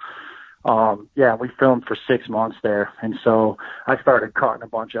 incredible. Yeah, we filmed for 6 months there. And so I started cutting a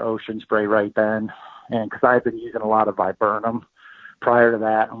bunch of Ocean Spray right then. And cause I had been using a lot of Viburnum prior to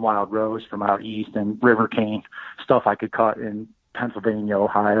that and Wild Rose from out east and River Cane, stuff I could cut in Pennsylvania,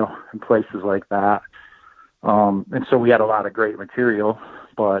 Ohio, and places like that. And so we had a lot of great material,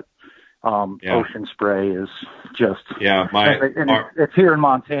 but Ocean Spray is just, it's here in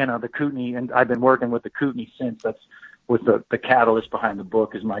Montana, the Kootenai, and I've been working with the Kootenai since. That's with the catalyst behind the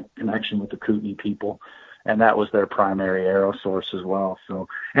book is my connection with the Kootenai people. And that was their primary arrow source as well. So,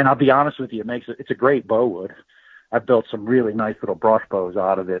 and I'll be honest with you, it's a great bow wood. I've built some really nice little brush bows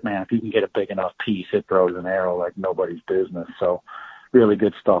out of it. Man, if you can get a big enough piece, it throws an arrow like nobody's business. So really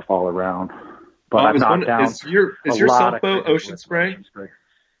good stuff all around. But I've knocked down is your self bow Ocean Spray?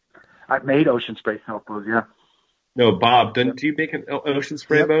 I've made Ocean Spray self bows, yeah. No, Bob, do you make an Ocean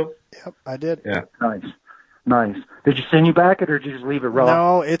Spray bow? Yep, I did. Yeah. Nice. Did you sinew back it or did you just leave it raw?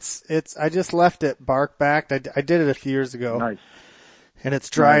 No, I just left it bark backed. I did it a few years ago. Nice. And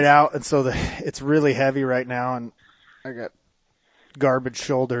it's dried out, and so it's really heavy right now, and I got garbage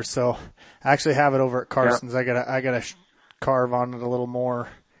shoulders, so I actually have it over at Carson's. Yep. I gotta carve on it a little more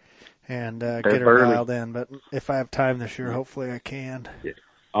and get her dialed in. But if I have time this year, hopefully I can. Yeah.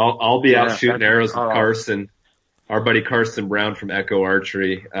 I'll be out shooting arrows with Carson. Our buddy Carson Brown from Echo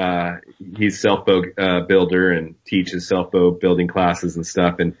Archery, he's self-bow builder and teaches self-bow building classes and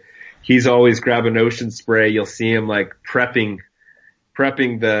stuff. And he's always grabbing Ocean Spray. You'll see him like prepping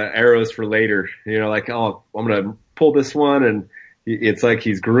the arrows for later. You know, like, oh, I'm going to pull this one. And it's like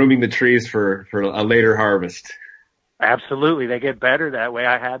he's grooming the trees for a later harvest. Absolutely. They get better that way.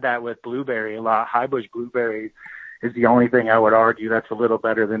 I had that with blueberry a lot. High bush blueberry is the only thing I would argue that's a little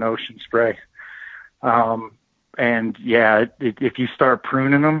better than Ocean Spray. And yeah, if you start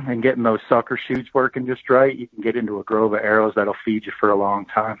pruning them and getting those sucker shoots working just right, you can get into a grove of arrows that'll feed you for a long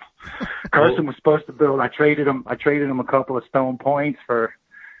time. Carson was supposed to build. I traded him a couple of stone points for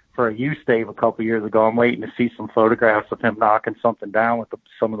a U-stave a couple of years ago. I'm waiting to see some photographs of him knocking something down with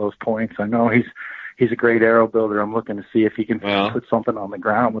some of those points. I know he's a great arrow builder. I'm looking to see if he can put something on the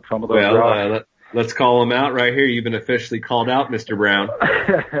ground with some of those rocks. Let's call him out right here. You've been officially called out, Mr. Brown.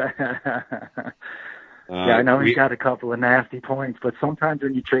 Yeah, I know he's got a couple of nasty points, but sometimes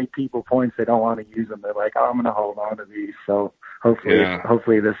when you trade people points, they don't want to use them. They're like, I'm going to hold on to these. So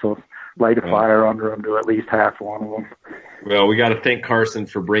hopefully this will light a fire under him to at least half one of them. Well, we got to thank Carson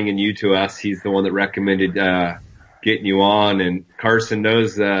for bringing you to us. He's the one that recommended getting you on, and Carson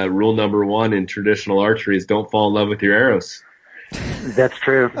knows rule number 1 in traditional archery is don't fall in love with your arrows. That's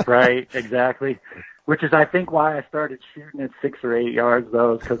true, right? Exactly. Which is, I think, why I started shooting at 6 or 8 yards,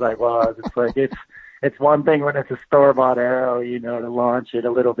 though, because I was. It's like it's one thing when it's a store-bought arrow, you know, to launch it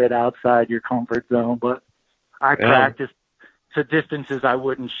a little bit outside your comfort zone. But I practiced to distances I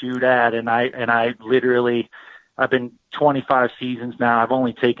wouldn't shoot at, and I literally, I've been 25 seasons now. I've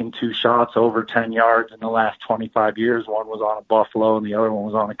only taken 2 shots over 10 yards in the last 25 years. One was on a buffalo, and the other one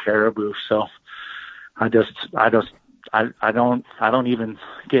was on a caribou. So I don't even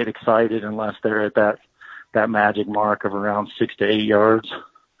get excited unless they're at that magic mark of around 6 to 8 yards.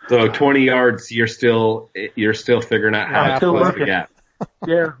 So 20 yards, you're still figuring out how to close the gap.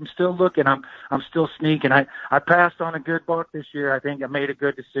 Yeah, I'm still looking. I'm still sneaking. I passed on a good buck this year. I think I made a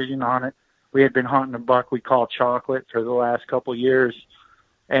good decision on it. We had been hunting a buck we call Chocolate for the last couple of years,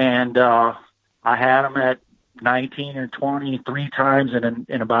 and I had him at 19 or 20 3 times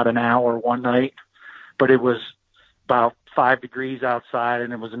in about an hour one night. But it was about 5 degrees outside,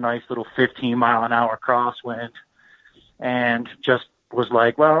 and it was a nice little 15-mile-an-hour crosswind, and just was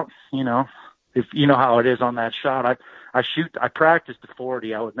like, well, you know, if you know how it is on that shot, I practiced the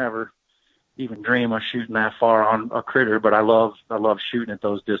 40. I would never even dream of shooting that far on a critter, but I love shooting at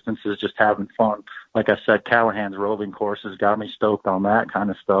those distances, just having fun. Like I said, Callahan's roving courses got me stoked on that kind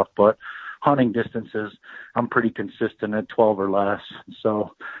of stuff, but hunting distances, I'm pretty consistent at 12 or less.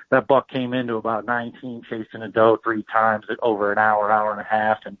 So that buck came into about 19 chasing a doe 3 times at over an hour and a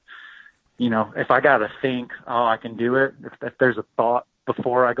half. And, you know, if I got to think, oh, I can do it, if there's a thought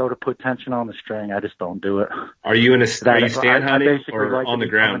before I go to put tension on the string, I just don't do it. Are you stand hunting or on the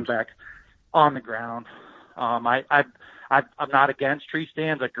ground? Back on the ground. I I'm not against tree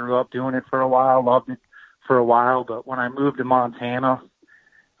stands. I grew up doing it for a while, loved it for a while. But when I moved to Montana,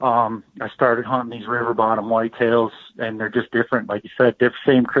 I started hunting these river bottom whitetails, and they're just different. Like you said,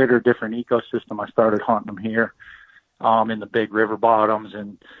 same critter, different ecosystem. I started hunting them here, in the big river bottoms,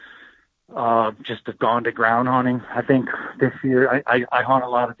 and just have gone to ground hunting. I think this year I hunt a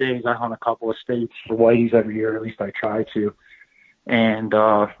lot of days. I hunt a couple of states for whiteys every year, at least I try to. And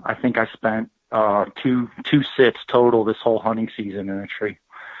I think I spent two sits total this whole hunting season in a tree.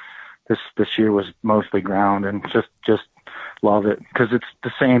 This year was mostly ground, and just love it because it's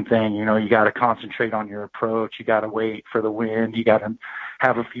the same thing. You know, you got to concentrate on your approach. You got to wait for the wind. You got to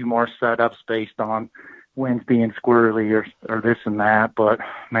have a few more setups based on winds being squirrely or this and that. But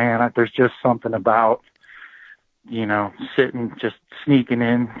man, there's just something about, you know, just sneaking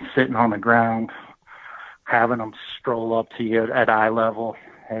in, sitting on the ground, having them stroll up to you at eye level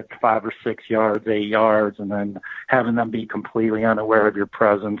at 5 or 6 yards, 8 yards, and then having them be completely unaware of your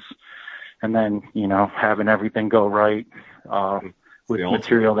presence. And then, you know, having everything go right with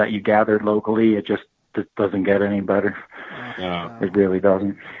material that you gathered locally, it doesn't get any better. It really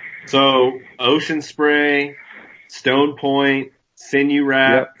doesn't. So, Ocean Spray, Stone Point, Sinew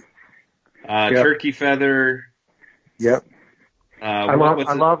Wrap, Turkey Feather. Yep. I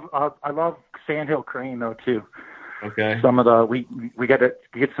love Sandhill Crane though too. Okay. Some of we got to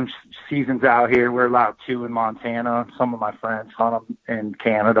get some seasons out here. We're allowed 2 in Montana. Some of my friends hunt them in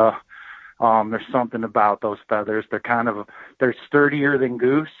Canada. There's something about those feathers. They're sturdier than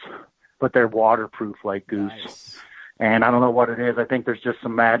goose, but they're waterproof like goose. Nice. And I don't know what it is. I think there's just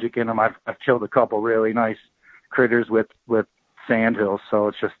some magic in them. I've killed a couple really nice critters with Sandhills. So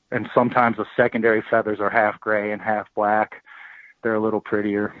it's just, and sometimes the secondary feathers are half gray and half black. They're a little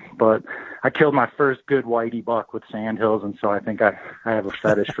prettier, but I killed my first good whitey buck with Sandhills. And so I think I have a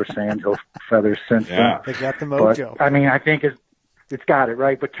fetish for Sandhill feathers since then. They got the mojo. But, I mean, I think it's got it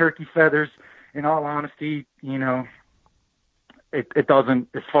right. But turkey feathers, in all honesty, you know, it doesn't,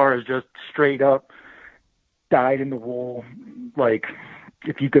 as far as just straight up dyed in the wool, like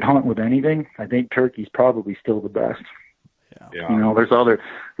if you could hunt with anything, I think turkey's probably still the best. Yeah. You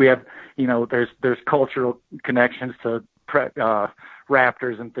know, there's cultural connections to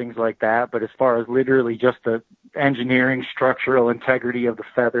raptors and things like that, but as far as literally just the engineering, structural integrity of the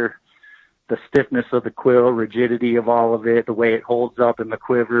feather, the stiffness of the quill, rigidity of all of it, the way it holds up in the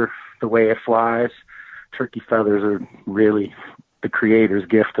quiver, the way it flies, turkey feathers are really the creator's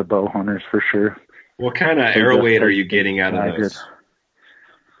gift to bow hunters for sure. What kind of arrow weight are you getting out of those?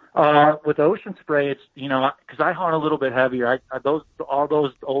 With Ocean Spray, it's, you know, because I hunt a little bit heavier. All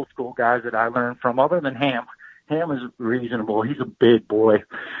those old school guys that I learned from, other than Ham is reasonable. He's a big boy.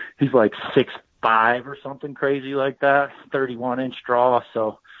 He's like 6'5" or something crazy like that, 31-inch draw.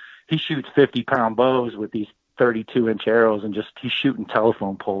 So he shoots 50-pound bows with these 32-inch arrows, and he's shooting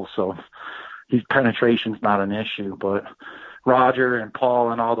telephone poles. So his penetration's not an issue, but Roger and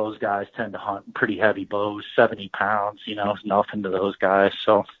Paul and all those guys tend to hunt pretty heavy bows, 70 pounds, you know, it's nothing to those guys.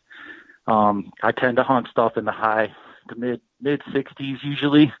 So, I tend to hunt stuff in the mid 60s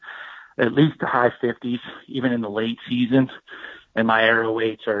usually, at least the high 50s, even in the late season. And my arrow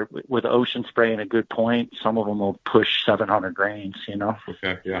weights are, with Ocean Spray and a good point, some of them will push 700 grains, you know.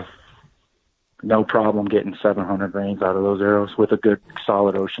 Okay, yeah. No problem getting 700 grains out of those arrows with a good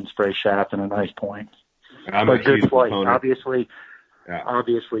solid Ocean Spray shaft and a nice point. But good flight, obviously. Yeah.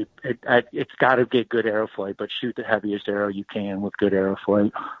 Obviously, it's got to get good arrow flight, but shoot the heaviest arrow you can with good arrow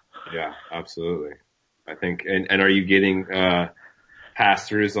flight. Yeah, absolutely. I think, and are you getting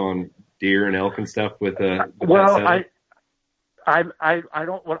pass-throughs on deer and elk and stuff with well,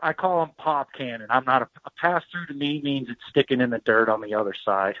 I call them pop cannon. I'm not a pass-through to me means it's sticking in the dirt on the other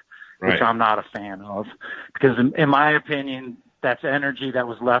side, right, which I'm not a fan of, because in my opinion, that's energy that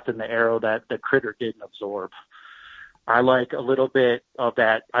was left in the arrow that the critter didn't absorb. I like a little bit of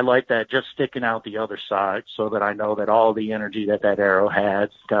that. I like that just sticking out the other side so that I know that all the energy that arrow had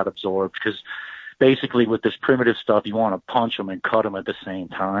got absorbed. Because basically with this primitive stuff, you want to punch them and cut them at the same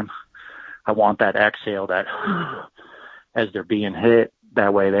time. I want that exhale, that as they're being hit.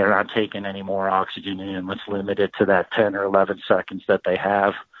 That way they're not taking any more oxygen in. Let's limit it to that 10 or 11 seconds that they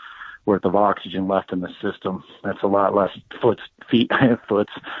have worth of oxygen left in the system. That's a lot less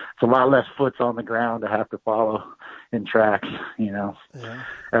it's a lot less foots on the ground to have to follow in tracks, you know. Yeah.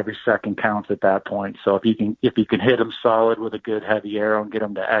 Every second counts at that point. So if you can hit them solid with a good heavy arrow and get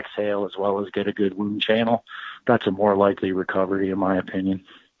them to exhale as well as get a good wound channel, that's a more likely recovery in my opinion.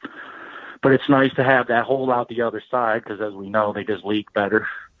 But it's nice to have that hole out the other side because, as we know, they just leak better.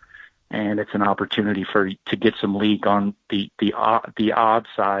 and it's an opportunity to get some leak on the odd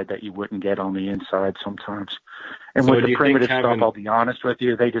side that you wouldn't get on the inside sometimes. And So with do the you think primitive having- stuff, I'll be honest with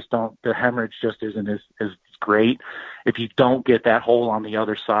you, they just don't. The hemorrhage just isn't as great. If you don't get that hole on the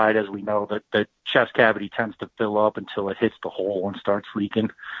other side, as we know, that the chest cavity tends to fill up until it hits the hole and starts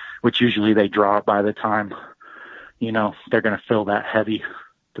leaking, which usually they drop by the time, you know, they're going to fill that heavy,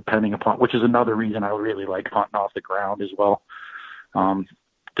 depending upon, which is another reason I really like hunting off the ground as well.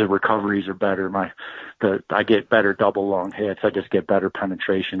 The recoveries are better. I get better double long hits. I just get better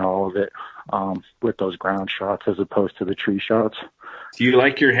penetration, all of it, with those ground shots as opposed to the tree shots. Do you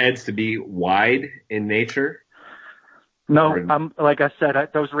like your heads to be wide in nature? No, like I said,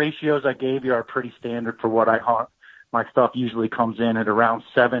 those ratios I gave you are pretty standard for what I hunt. My stuff usually comes in at around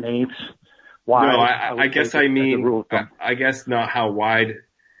 7/8 wide. No, I guess I mean, I guess not how wide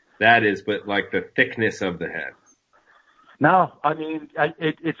that is, but like the thickness of the head. No, I mean,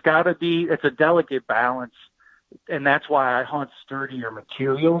 it's got to be, it's a delicate balance, and that's why I hunt sturdier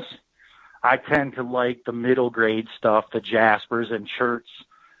materials. I tend to like the middle grade stuff, the Jaspers and Cherts.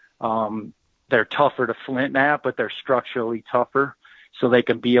 They're tougher to flint knap, but they're structurally tougher, so they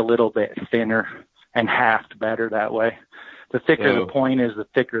can be a little bit thinner and haft better that way. The thicker the point is, the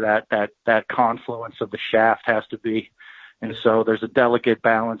thicker that confluence of the shaft has to be. And so there's a delicate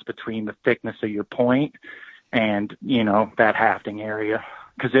balance between the thickness of your point and, you know, that hafting area.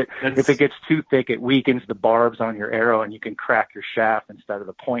 Because if it gets too thick, it weakens the barbs on your arrow and you can crack your shaft instead of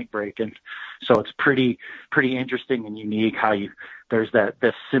the point breaking. So it's pretty interesting and unique how there's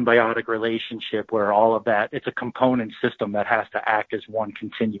this symbiotic relationship where all of that, it's a component system that has to act as one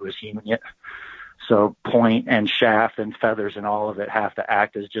continuous unit. So point and shaft and feathers and all of it have to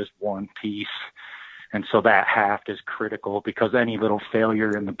act as just one piece. And so that haft is critical, because any little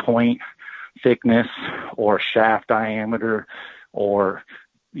failure in the point thickness or shaft diameter, or,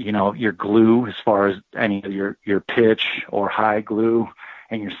 you know, your glue, as far as any of your pitch or high glue,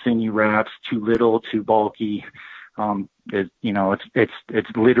 and your sinew wraps, too little, too bulky,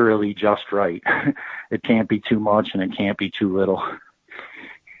 it's literally just right. It can't be too much and it can't be too little.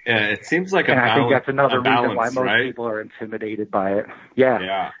 Yeah, it seems like I think that's another reason why most people are intimidated by it.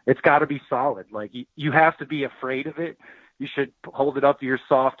 Yeah. It's got to be solid. Like, you have to be afraid of it. You should hold it up to your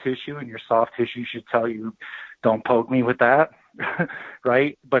soft tissue, and your soft tissue should tell you, don't poke me with that.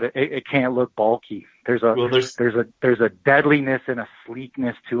 Right? But it can't look bulky. There's a deadliness and a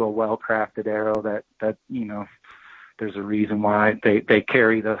sleekness to a well-crafted arrow that, you know, there's a reason why they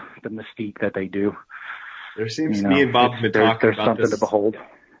carry the mystique that they do. There seems, me and Bob have been talking there's about something this. To behold.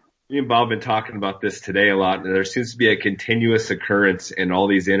 Me and Bob have been talking about this today a lot, and there seems to be a continuous occurrence in all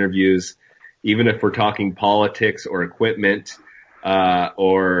these interviews, even if we're talking politics or equipment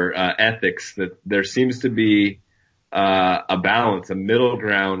or ethics, that there seems to be a balance, a middle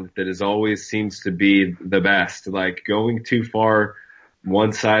ground that is always seems to be the best. Like, going too far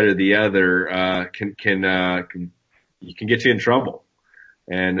one side or the other can get you in trouble.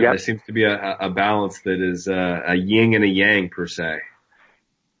 And there seems to be a balance that is a yin and a yang, per se.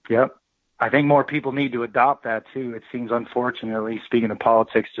 Yep. I think more people need to adopt that too. It seems, unfortunately, speaking of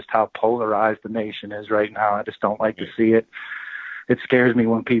politics, just how polarized the nation is right now. I just don't like to see it. It scares me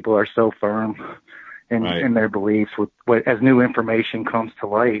when people are so firm in their beliefs. As new information comes to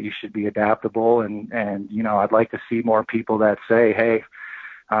light, you should be adaptable. And, you know, I'd like to see more people that say, hey,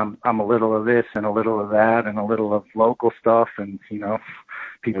 I'm a little of this and a little of that and a little of local stuff. And, you know,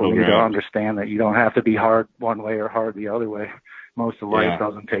 people need to understand that you don't have to be hard one way or hard the other way. Most of life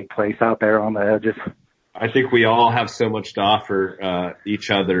doesn't take place out there on the edges. I think we all have so much to offer each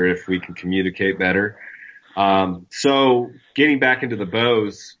other if we can communicate better. So getting back into the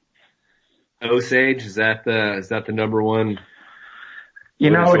bows, Osage, is that the number one?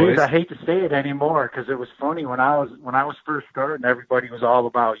 You know, it is. I hate to say it anymore, because it was funny when I was first starting. Everybody was all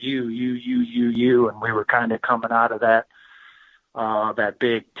about you, and we were kind of coming out of that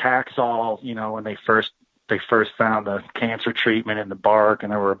big Taxol. You know, when they first found the cancer treatment in the bark,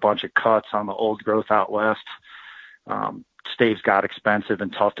 and there were a bunch of cuts on the old growth out west. Staves got expensive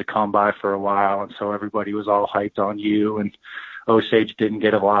and tough to come by for a while, and so everybody was all hyped on you, and Osage didn't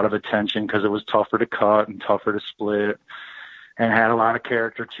get a lot of attention because it was tougher to cut and tougher to split and had a lot of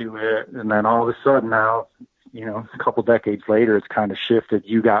character to it. And then all of a sudden now, you know, a couple decades later, it's kind of shifted.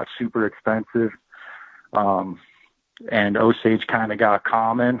 You got super expensive, and Osage kind of got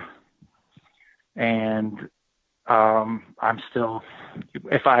common. And I'm still,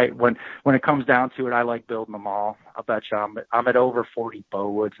 when it comes down to it, I like building them all. I'll bet you I'm at over 40 bow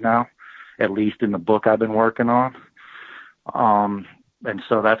woods now, at least in the book I've been working on. And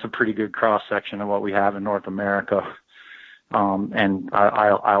so that's a pretty good cross section of what we have in North America. And I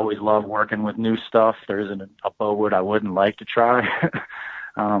always love working with new stuff. There isn't a bow wood I wouldn't like to try.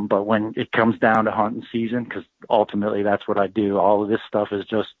 But when it comes down to hunting season, because ultimately that's what I do, all of this stuff is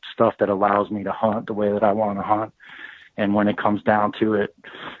just stuff that allows me to hunt the way that I want to hunt. And when it comes down to it,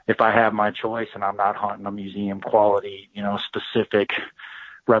 if I have my choice and I'm not hunting a museum quality, specific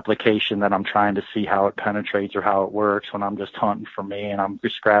replication that I'm trying to see how it penetrates or how it works, when I'm just hunting for me and I'm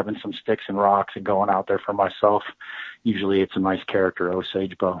just grabbing some sticks and rocks and going out there for myself, usually it's a nice character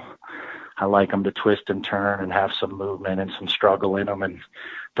Osage bow. I like them to twist and turn and have some movement and some struggle in them. And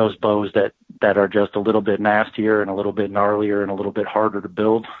those bows that are just a little bit nastier and a little bit gnarlier and a little bit harder to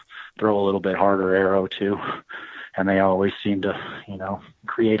build, throw a little bit harder arrow too. And they always seem to,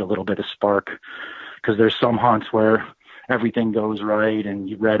 create a little bit of spark, because there's some hunts where everything goes right and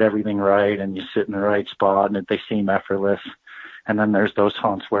you read everything right and you sit in the right spot and they seem effortless. And then there's those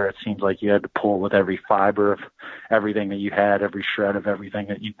hunts where it seems like you had to pull with every fiber of everything that you had, every shred of everything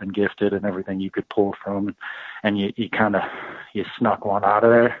that you've been gifted and everything you could pull from. And you snuck one out of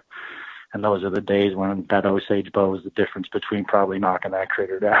there. And those are the days when that Osage bow is the difference between probably knocking that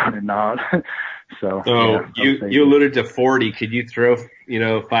critter down and not. So yeah, you alluded to 40. Could you throw,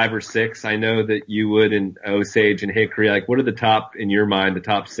 5 or 6? I know that you would in Osage and Hickory. Like, what are the top, in your mind, the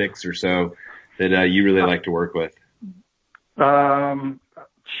top 6 or so that you really like to work with?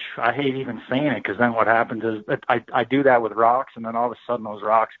 I hate even saying it, because then what happens is that I do that with rocks, and then all of a sudden those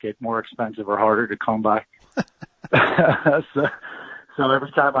rocks get more expensive or harder to come by. So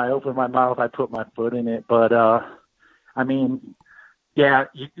every time I open my mouth, I put my foot in it. But,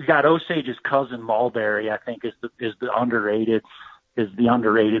 you got Osage's cousin Mulberry, I think is the underrated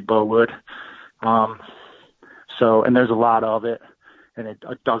bow wood. And there's a lot of it, and it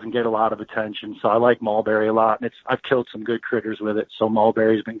doesn't get a lot of attention. So I like Mulberry a lot, and I've killed some good critters with it. So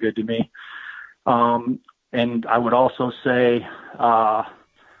Mulberry's been good to me. And I would also say,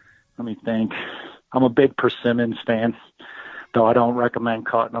 let me think, I'm a big Persimmons fan, though I don't recommend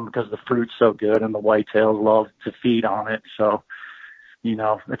cutting them because the fruit's so good and the whitetails love to feed on it. So,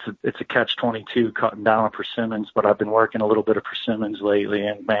 it's a catch-22 cutting down on persimmons, but I've been working a little bit of persimmons lately,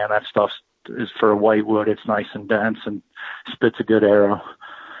 and man, that stuff is for a whitewood. It's nice and dense and spits a good arrow.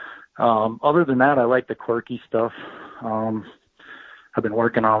 Other than that, I like the quirky stuff. I've been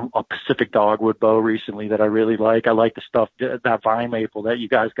working on a Pacific dogwood bow recently that I really like. I like the stuff, that vine maple that you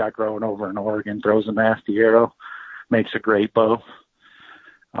guys got growing over in Oregon, throws a nasty arrow, makes a great bow.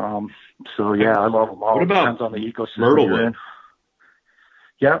 I love them all. What about depends on the ecosystem myrtlewood? in.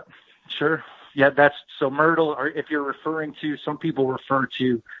 Yep, sure. Yeah, so myrtle, or if you're referring to, some people refer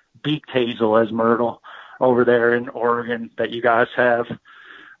to beaked hazel as myrtle over there in Oregon that you guys have.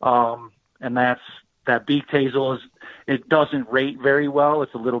 And that beaked hazel it doesn't rate very well.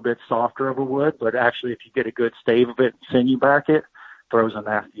 It's a little bit softer of a wood, but actually if you get a good stave of it, sinew back it, throws a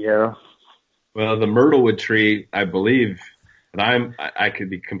nasty arrow. Well, the myrtlewood tree, I believe, and I could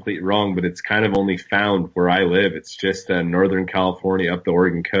be completely wrong, but it's kind of only found where I live. It's just Northern California up the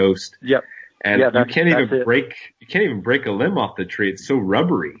Oregon coast. Yep. And you can't even break a limb off the tree. It's so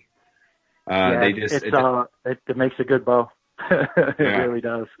rubbery. It makes a good bow. It really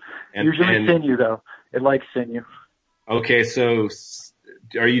does. Usually sinew though. It likes sinew. Okay, so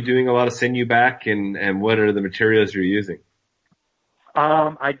are you doing a lot of sinew back, and what are the materials you're using?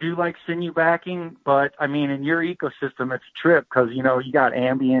 I do like sinew backing, but I mean, in your ecosystem, it's a trip because, you got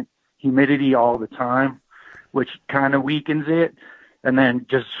ambient humidity all the time, which kind of weakens it. And then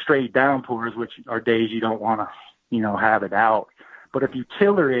just straight downpours, which are days you don't want to, have it out. But if you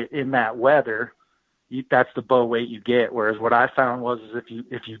tiller it in that weather, that's the bow weight you get. Whereas what I found was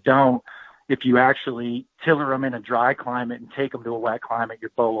if you actually tiller them in a dry climate and take them to a wet climate,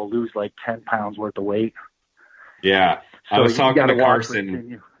 your bow will lose like 10 pounds worth of weight. Yeah. So I was talking to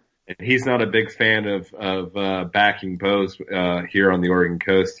Carson, and he's not a big fan of backing bows here on the Oregon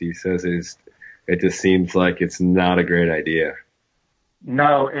coast. He says it just seems like it's not a great idea.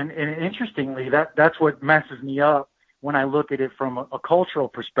 No, and interestingly, that's what messes me up when I look at it from a cultural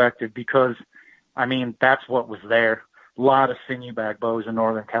perspective, because, I mean, that's what was there. A lot of sinew-back bows in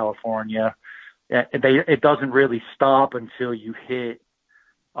Northern California. It doesn't really stop until you hit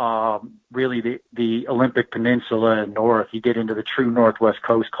really the Olympic Peninsula and north. You get into the true Northwest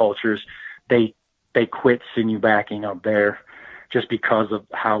Coast cultures, they quit sinew backing up there just because of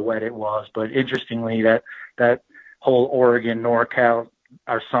how wet it was. But interestingly, that whole Oregon, NorCal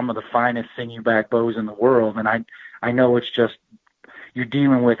are some of the finest sinew back bows in the world. And I know it's just, you're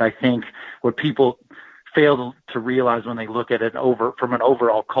dealing with, I think, what people fail to realize when they look at it from an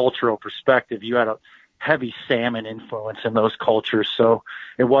overall cultural perspective. You had heavy salmon influence in those cultures. So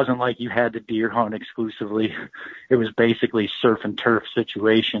it wasn't like you had to deer hunt exclusively. It was basically surf and turf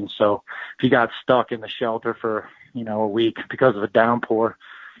situation. So if you got stuck in the shelter for, a week because of a downpour,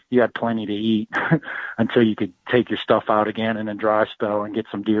 you had plenty to eat until you could take your stuff out again in a dry spell and get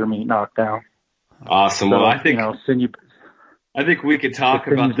some deer meat knocked down. Awesome. So, Well, I think we could talk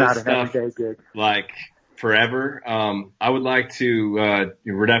about this stuff like forever. I would like to,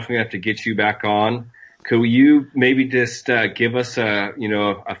 we're definitely have to get you back on. Could you maybe just, give us a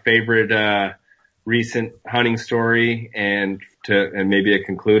favorite, recent hunting story and maybe a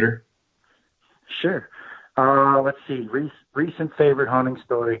concluder? Sure. Let's see. Recent favorite hunting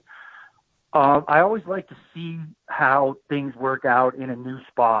story. I always like to see how things work out in a new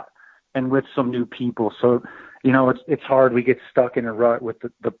spot and with some new people. So, it's hard. We get stuck in a rut with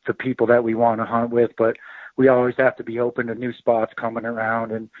the people that we want to hunt with, but we always have to be open to new spots coming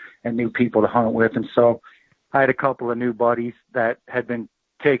around and new people to hunt with. And so I had a couple of new buddies that had been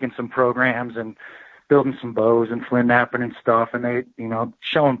taking some programs and building some bows and flint knapping and stuff. And they,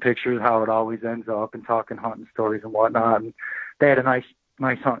 showing pictures of how it always ends up and talking hunting stories and whatnot. And they had a nice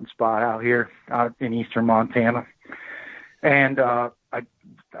hunting spot out here out in eastern Montana. And,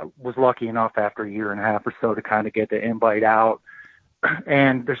 I was lucky enough after a year and a half or so to kind of get the invite out.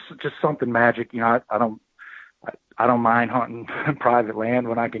 And there's just something magic. I don't mind hunting private land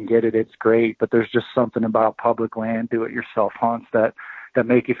when I can get it. It's great, but there's just something about public land, do-it-yourself hunts that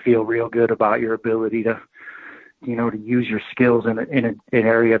make you feel real good about your ability to, to use your skills in an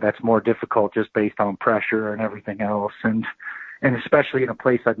area that's more difficult just based on pressure and everything else. And especially in a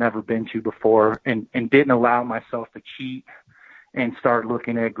place I'd never been to before and didn't allow myself to cheat and start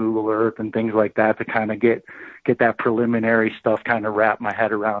looking at Google Earth and things like that to kind of get that preliminary stuff kind of wrap my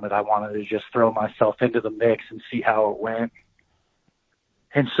head around it. I wanted to just throw myself into the mix and see how it went.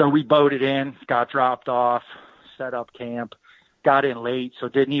 And so we boated in, got dropped off, set up camp, got in late, so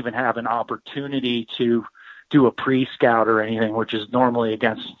didn't even have an opportunity to do a pre-scout or anything, which is normally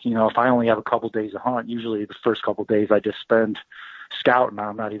against, if I only have a couple days of hunt, usually the first couple days I just spend scouting.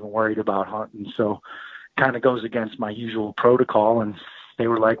 I'm not even worried about hunting. So kind of goes against my usual protocol. And they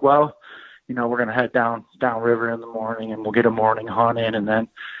were like, well, we're going to head down river in the morning and we'll get a morning hunt in. And then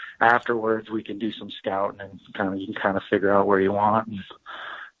afterwards we can do some scouting and you can kind of figure out where you want. And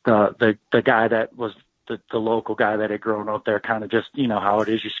the guy that was the local guy that had grown up there kind of just, how it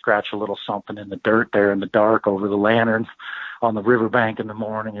is. You scratch a little something in the dirt there in the dark over the lanterns on the riverbank in the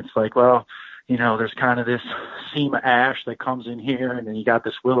morning. It's like, well, there's kind of this seam of ash that comes in here, and then you got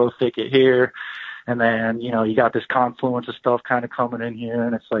this willow thicket here. And then, you got this confluence of stuff kind of coming in here,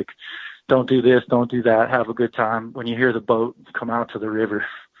 and it's like, don't do this, don't do that, have a good time. When you hear the boat come out to the river,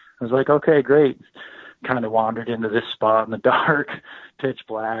 I was like, okay, great. Kind of wandered into this spot in the dark, pitch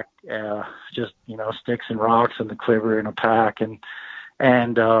black, just, sticks and rocks and the quiver in a pack.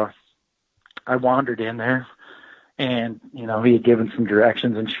 And I wandered in there and, he had given some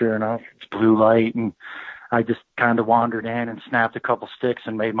directions, and sure enough, it's blue light. And I just kind of wandered in and snapped a couple sticks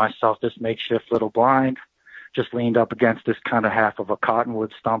and made myself this makeshift little blind. Just leaned up against this kind of half of a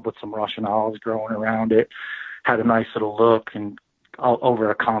cottonwood stump with some Russian olives growing around it. Had a nice little look and over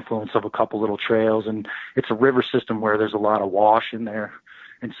a confluence of a couple little trails. And it's a river system where there's a lot of wash in there.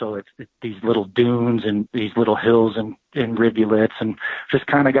 And so it's these little dunes and these little hills and rivulets, and just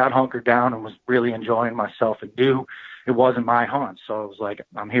kind of got hunkered down and was really enjoying myself and knew it wasn't my hunt. So I was like,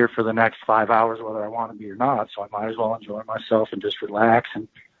 I'm here for the next 5 hours, whether I want to be or not. So I might as well enjoy myself and just relax, and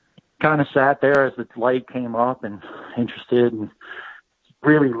kind of sat there as the light came up and interested and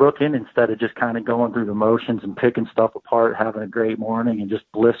really looking instead of just kind of going through the motions and picking stuff apart, having a great morning and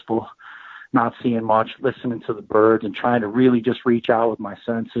just blissful, not seeing much, listening to the birds and trying to really just reach out with my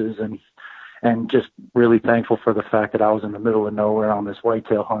senses, and just really thankful for the fact that I was in the middle of nowhere on this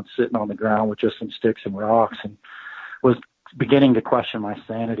whitetail hunt, sitting on the ground with just some sticks and rocks, and was beginning to question my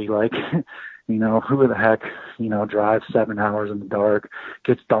sanity. Like, who the heck, drives 7 hours in the dark,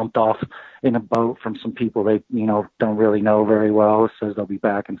 gets dumped off in a boat from some people they, don't really know very well, says they'll be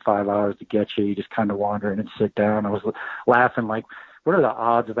back in 5 hours to get you. You just kind of wander in and sit down. I was laughing like, what are the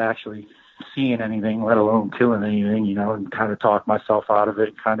odds of actually seeing anything, let alone killing anything, and kind of talked myself out of it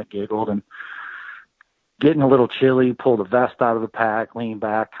and kind of giggled, and getting a little chilly, pulled the vest out of the pack, leaned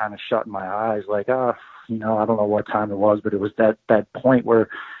back, kind of shutting my eyes like, I don't know what time it was, but it was that point where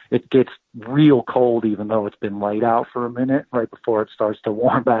it gets real cold, even though it's been light out for a minute, right before it starts to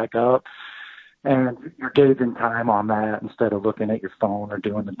warm back up. And you're gauging time on that instead of looking at your phone or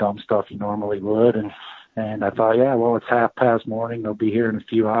doing the dumb stuff you normally would. And I thought, yeah, well, it's morning. They'll be here in a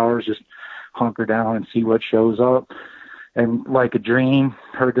few hours. Just hunker down and see what shows up. And like a dream,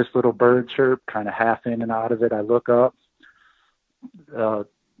 heard this little bird chirp, kind of half in and out of it. I look up,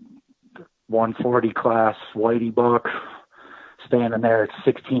 140 class whitey buck standing there at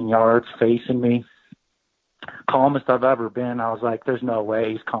 16 yards facing me. Calmest I've ever been. I was like, there's no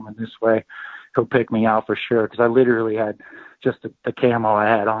way he's coming this way. He'll pick me out for sure. Cause I literally had just the camo I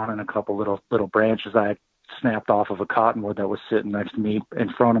had on and a couple little branches I had snapped off of a cottonwood that was sitting next to me in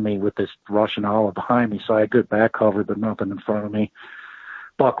front of me with this Russian olive behind me. So I had good back cover, but nothing in front of me.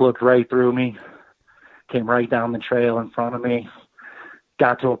 Buck looked right through me, came right down the trail in front of me,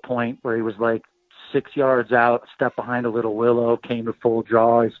 got to a point where he was like 6 yards out, stepped behind a little willow, came to full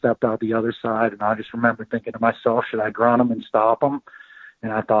draw. He stepped out the other side. And I just remember thinking to myself, should I grunt him and stop him?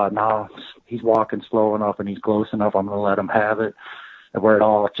 And I thought, no, he's walking slow enough and he's close enough. I'm going to let him have it. And where it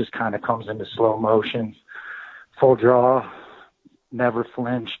all just kind of comes into slow motion. Full draw, never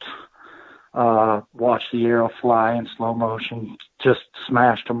flinched, watched the arrow fly in slow motion, just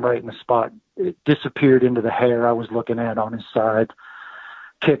smashed him right in the spot. It disappeared into the hair I was looking at on his side.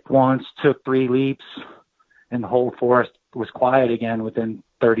 Kicked once, took 3 leaps, and the whole forest was quiet again within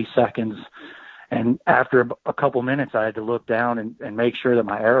 30 seconds. And after a couple minutes, I had to look down and make sure that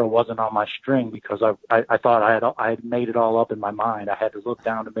my arrow wasn't on my string because I thought I had made it all up in my mind. I had to look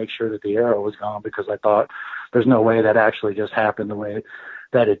down to make sure that the arrow was gone because I thought there's no way that actually just happened the way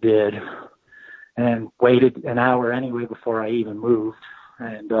that it did. And waited an hour anyway before I even moved.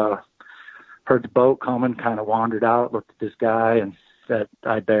 And heard the boat coming, kind of wandered out, looked at this guy and that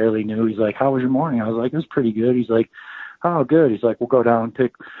I barely knew. He's like, how was your morning? I was like, it was pretty good. He's like, oh, good. He's like, we'll go down and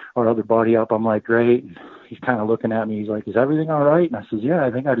pick our other buddy up. I'm like, great. And he's kind of looking at me. He's like, is everything all right? And I says, yeah, I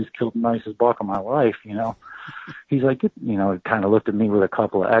think I just killed the nicest buck of my life, you know. He's like, you know, kind of looked at me with a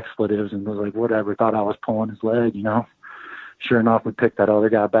couple of expletives and was like, whatever, thought I was pulling his leg, you know. Sure enough, we picked that other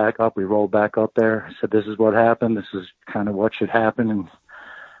guy back up. We rolled back up there. I said, this is what happened. This is kind of what should happen. And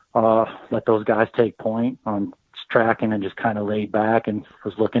let those guys take point on tracking and just kind of laid back and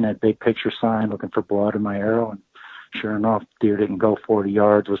was looking at big picture sign, looking for blood in my arrow. And sure enough, deer didn't go 40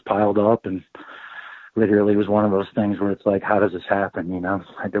 yards, was piled up, and literally was one of those things where it's like, how does this happen? You know,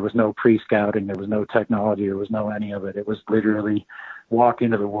 there was no pre-scouting, there was no technology, there was no any of it. It was literally walk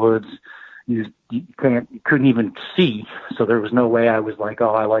into the woods. You couldn't even see. So there was no way I was like,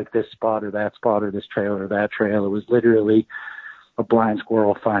 oh, I like this spot or that spot or this trail or that trail. It was literally a blind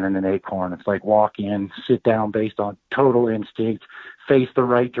squirrel finding an acorn. It's like walk in, sit down based on total instinct, face the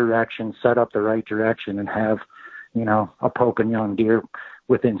right direction, set up the right direction, and have, you know, a poking young deer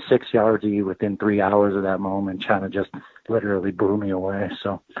within 6 yards of you within 3 hours of that moment. Kind of just literally blew me away.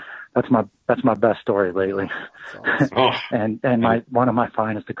 So that's my best story lately. Oh, and one of my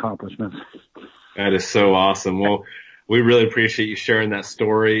finest accomplishments. That is so awesome. Well, we really appreciate you sharing that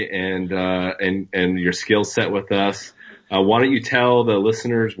story and your skill set with us. Why don't you tell the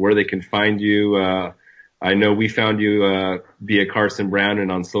listeners where they can find you? I know we found you via Carson Brown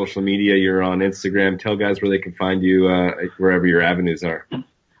and on social media. You're on Instagram. Tell guys where they can find you wherever your avenues are.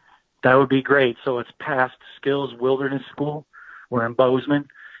 That would be great. So it's Past Skills Wilderness School. We're in Bozeman.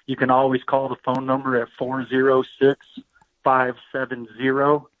 You can always call the phone number at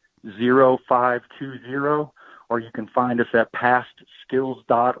 406-570-0520, or you can find us at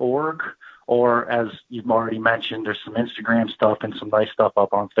pastskills.org. Or as you've already mentioned, there's some Instagram stuff and some nice stuff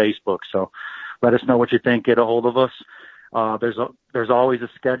up on Facebook. So let us know what you think. Get a hold of us. There's always a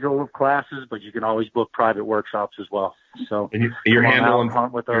schedule of classes, but you can always book private workshops as well. So and your handle on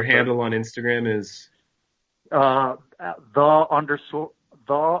Instagram is the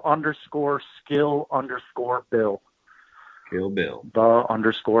underscore skill underscore Bill. Kill Bill. The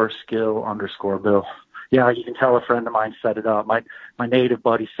underscore skill underscore Bill. Yeah, you can tell a friend of mine set it up. My native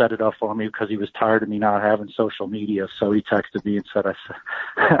buddy set it up for me because he was tired of me not having social media. So he texted me and said,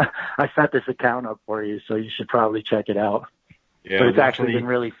 I set this account up for you, so you should probably check it out. Yeah, but it's actually been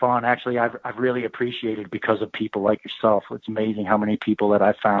really fun. Actually, I've really appreciated because of people like yourself. It's amazing how many people that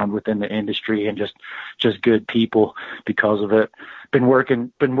I found within the industry and just good people because of it. Been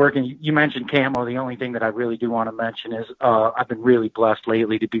working. You mentioned camo. The only thing that I really do want to mention is I've been really blessed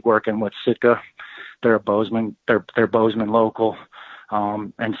lately to be working with Sitka. They're a Bozeman. They're Bozeman local,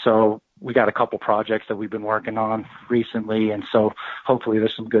 and so we got a couple projects that we've been working on recently, and so hopefully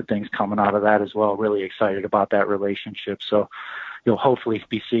there's some good things coming out of that as well. Really excited about that relationship. So you'll hopefully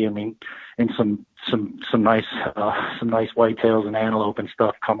be seeing me in some nice whitetails and antelope and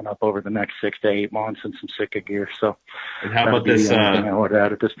stuff coming up over the next 6 to 8 months and some Sitka gear. So and how about this? Thing I would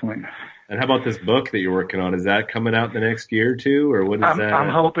add at this point. And how about this book that you're working on? Is that coming out the next year or two, or what is that? I'm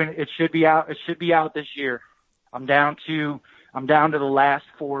hoping it should be out. It should be out this year. I'm down to the last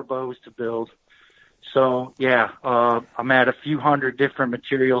 4 bows to build. So yeah, I'm at a few hundred different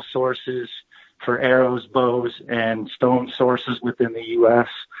material sources for arrows, bows, and stone sources within the U.S.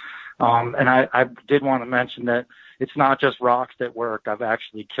 And I did want to mention that it's not just rocks that work. I've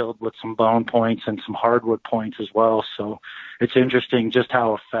actually killed with some bone points and some hardwood points as well. So it's interesting just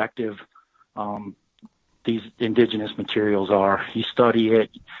how effective these indigenous materials are. You study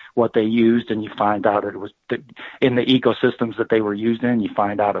it, what they used, and you find out it was in the ecosystems that they were used in. You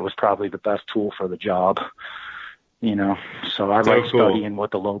find out it was probably the best tool for the job. So I like studying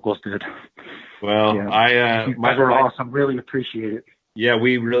what the locals did. Well, you guys were awesome. Really appreciate it. Yeah,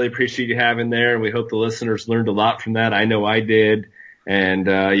 we really appreciate you having there, and we hope the listeners learned a lot from that. I know I did. And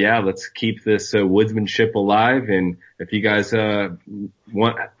let's keep this woodsmanship alive. And if you guys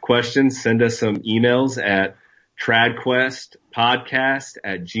want questions, send us some emails at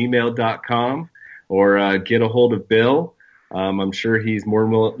tradquestpodcast@gmail.com or get a hold of Bill. I'm sure he's more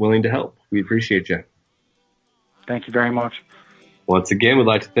willing to help. We appreciate you. Thank you very much. Once again, we'd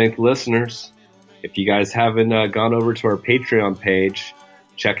like to thank the listeners. If you guys haven't gone over to our Patreon page,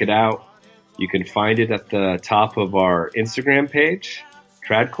 check it out. You can find it at the top of our Instagram page,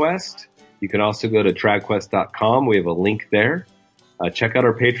 TradQuest. You can also go to tradquest.com. We have a link there. Check out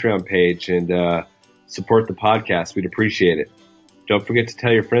our Patreon page and support the podcast. We'd appreciate it. Don't forget to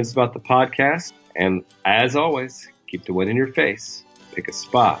tell your friends about the podcast. And as always, keep the wind in your face, pick a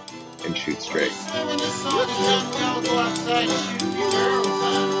spot, and shoot straight.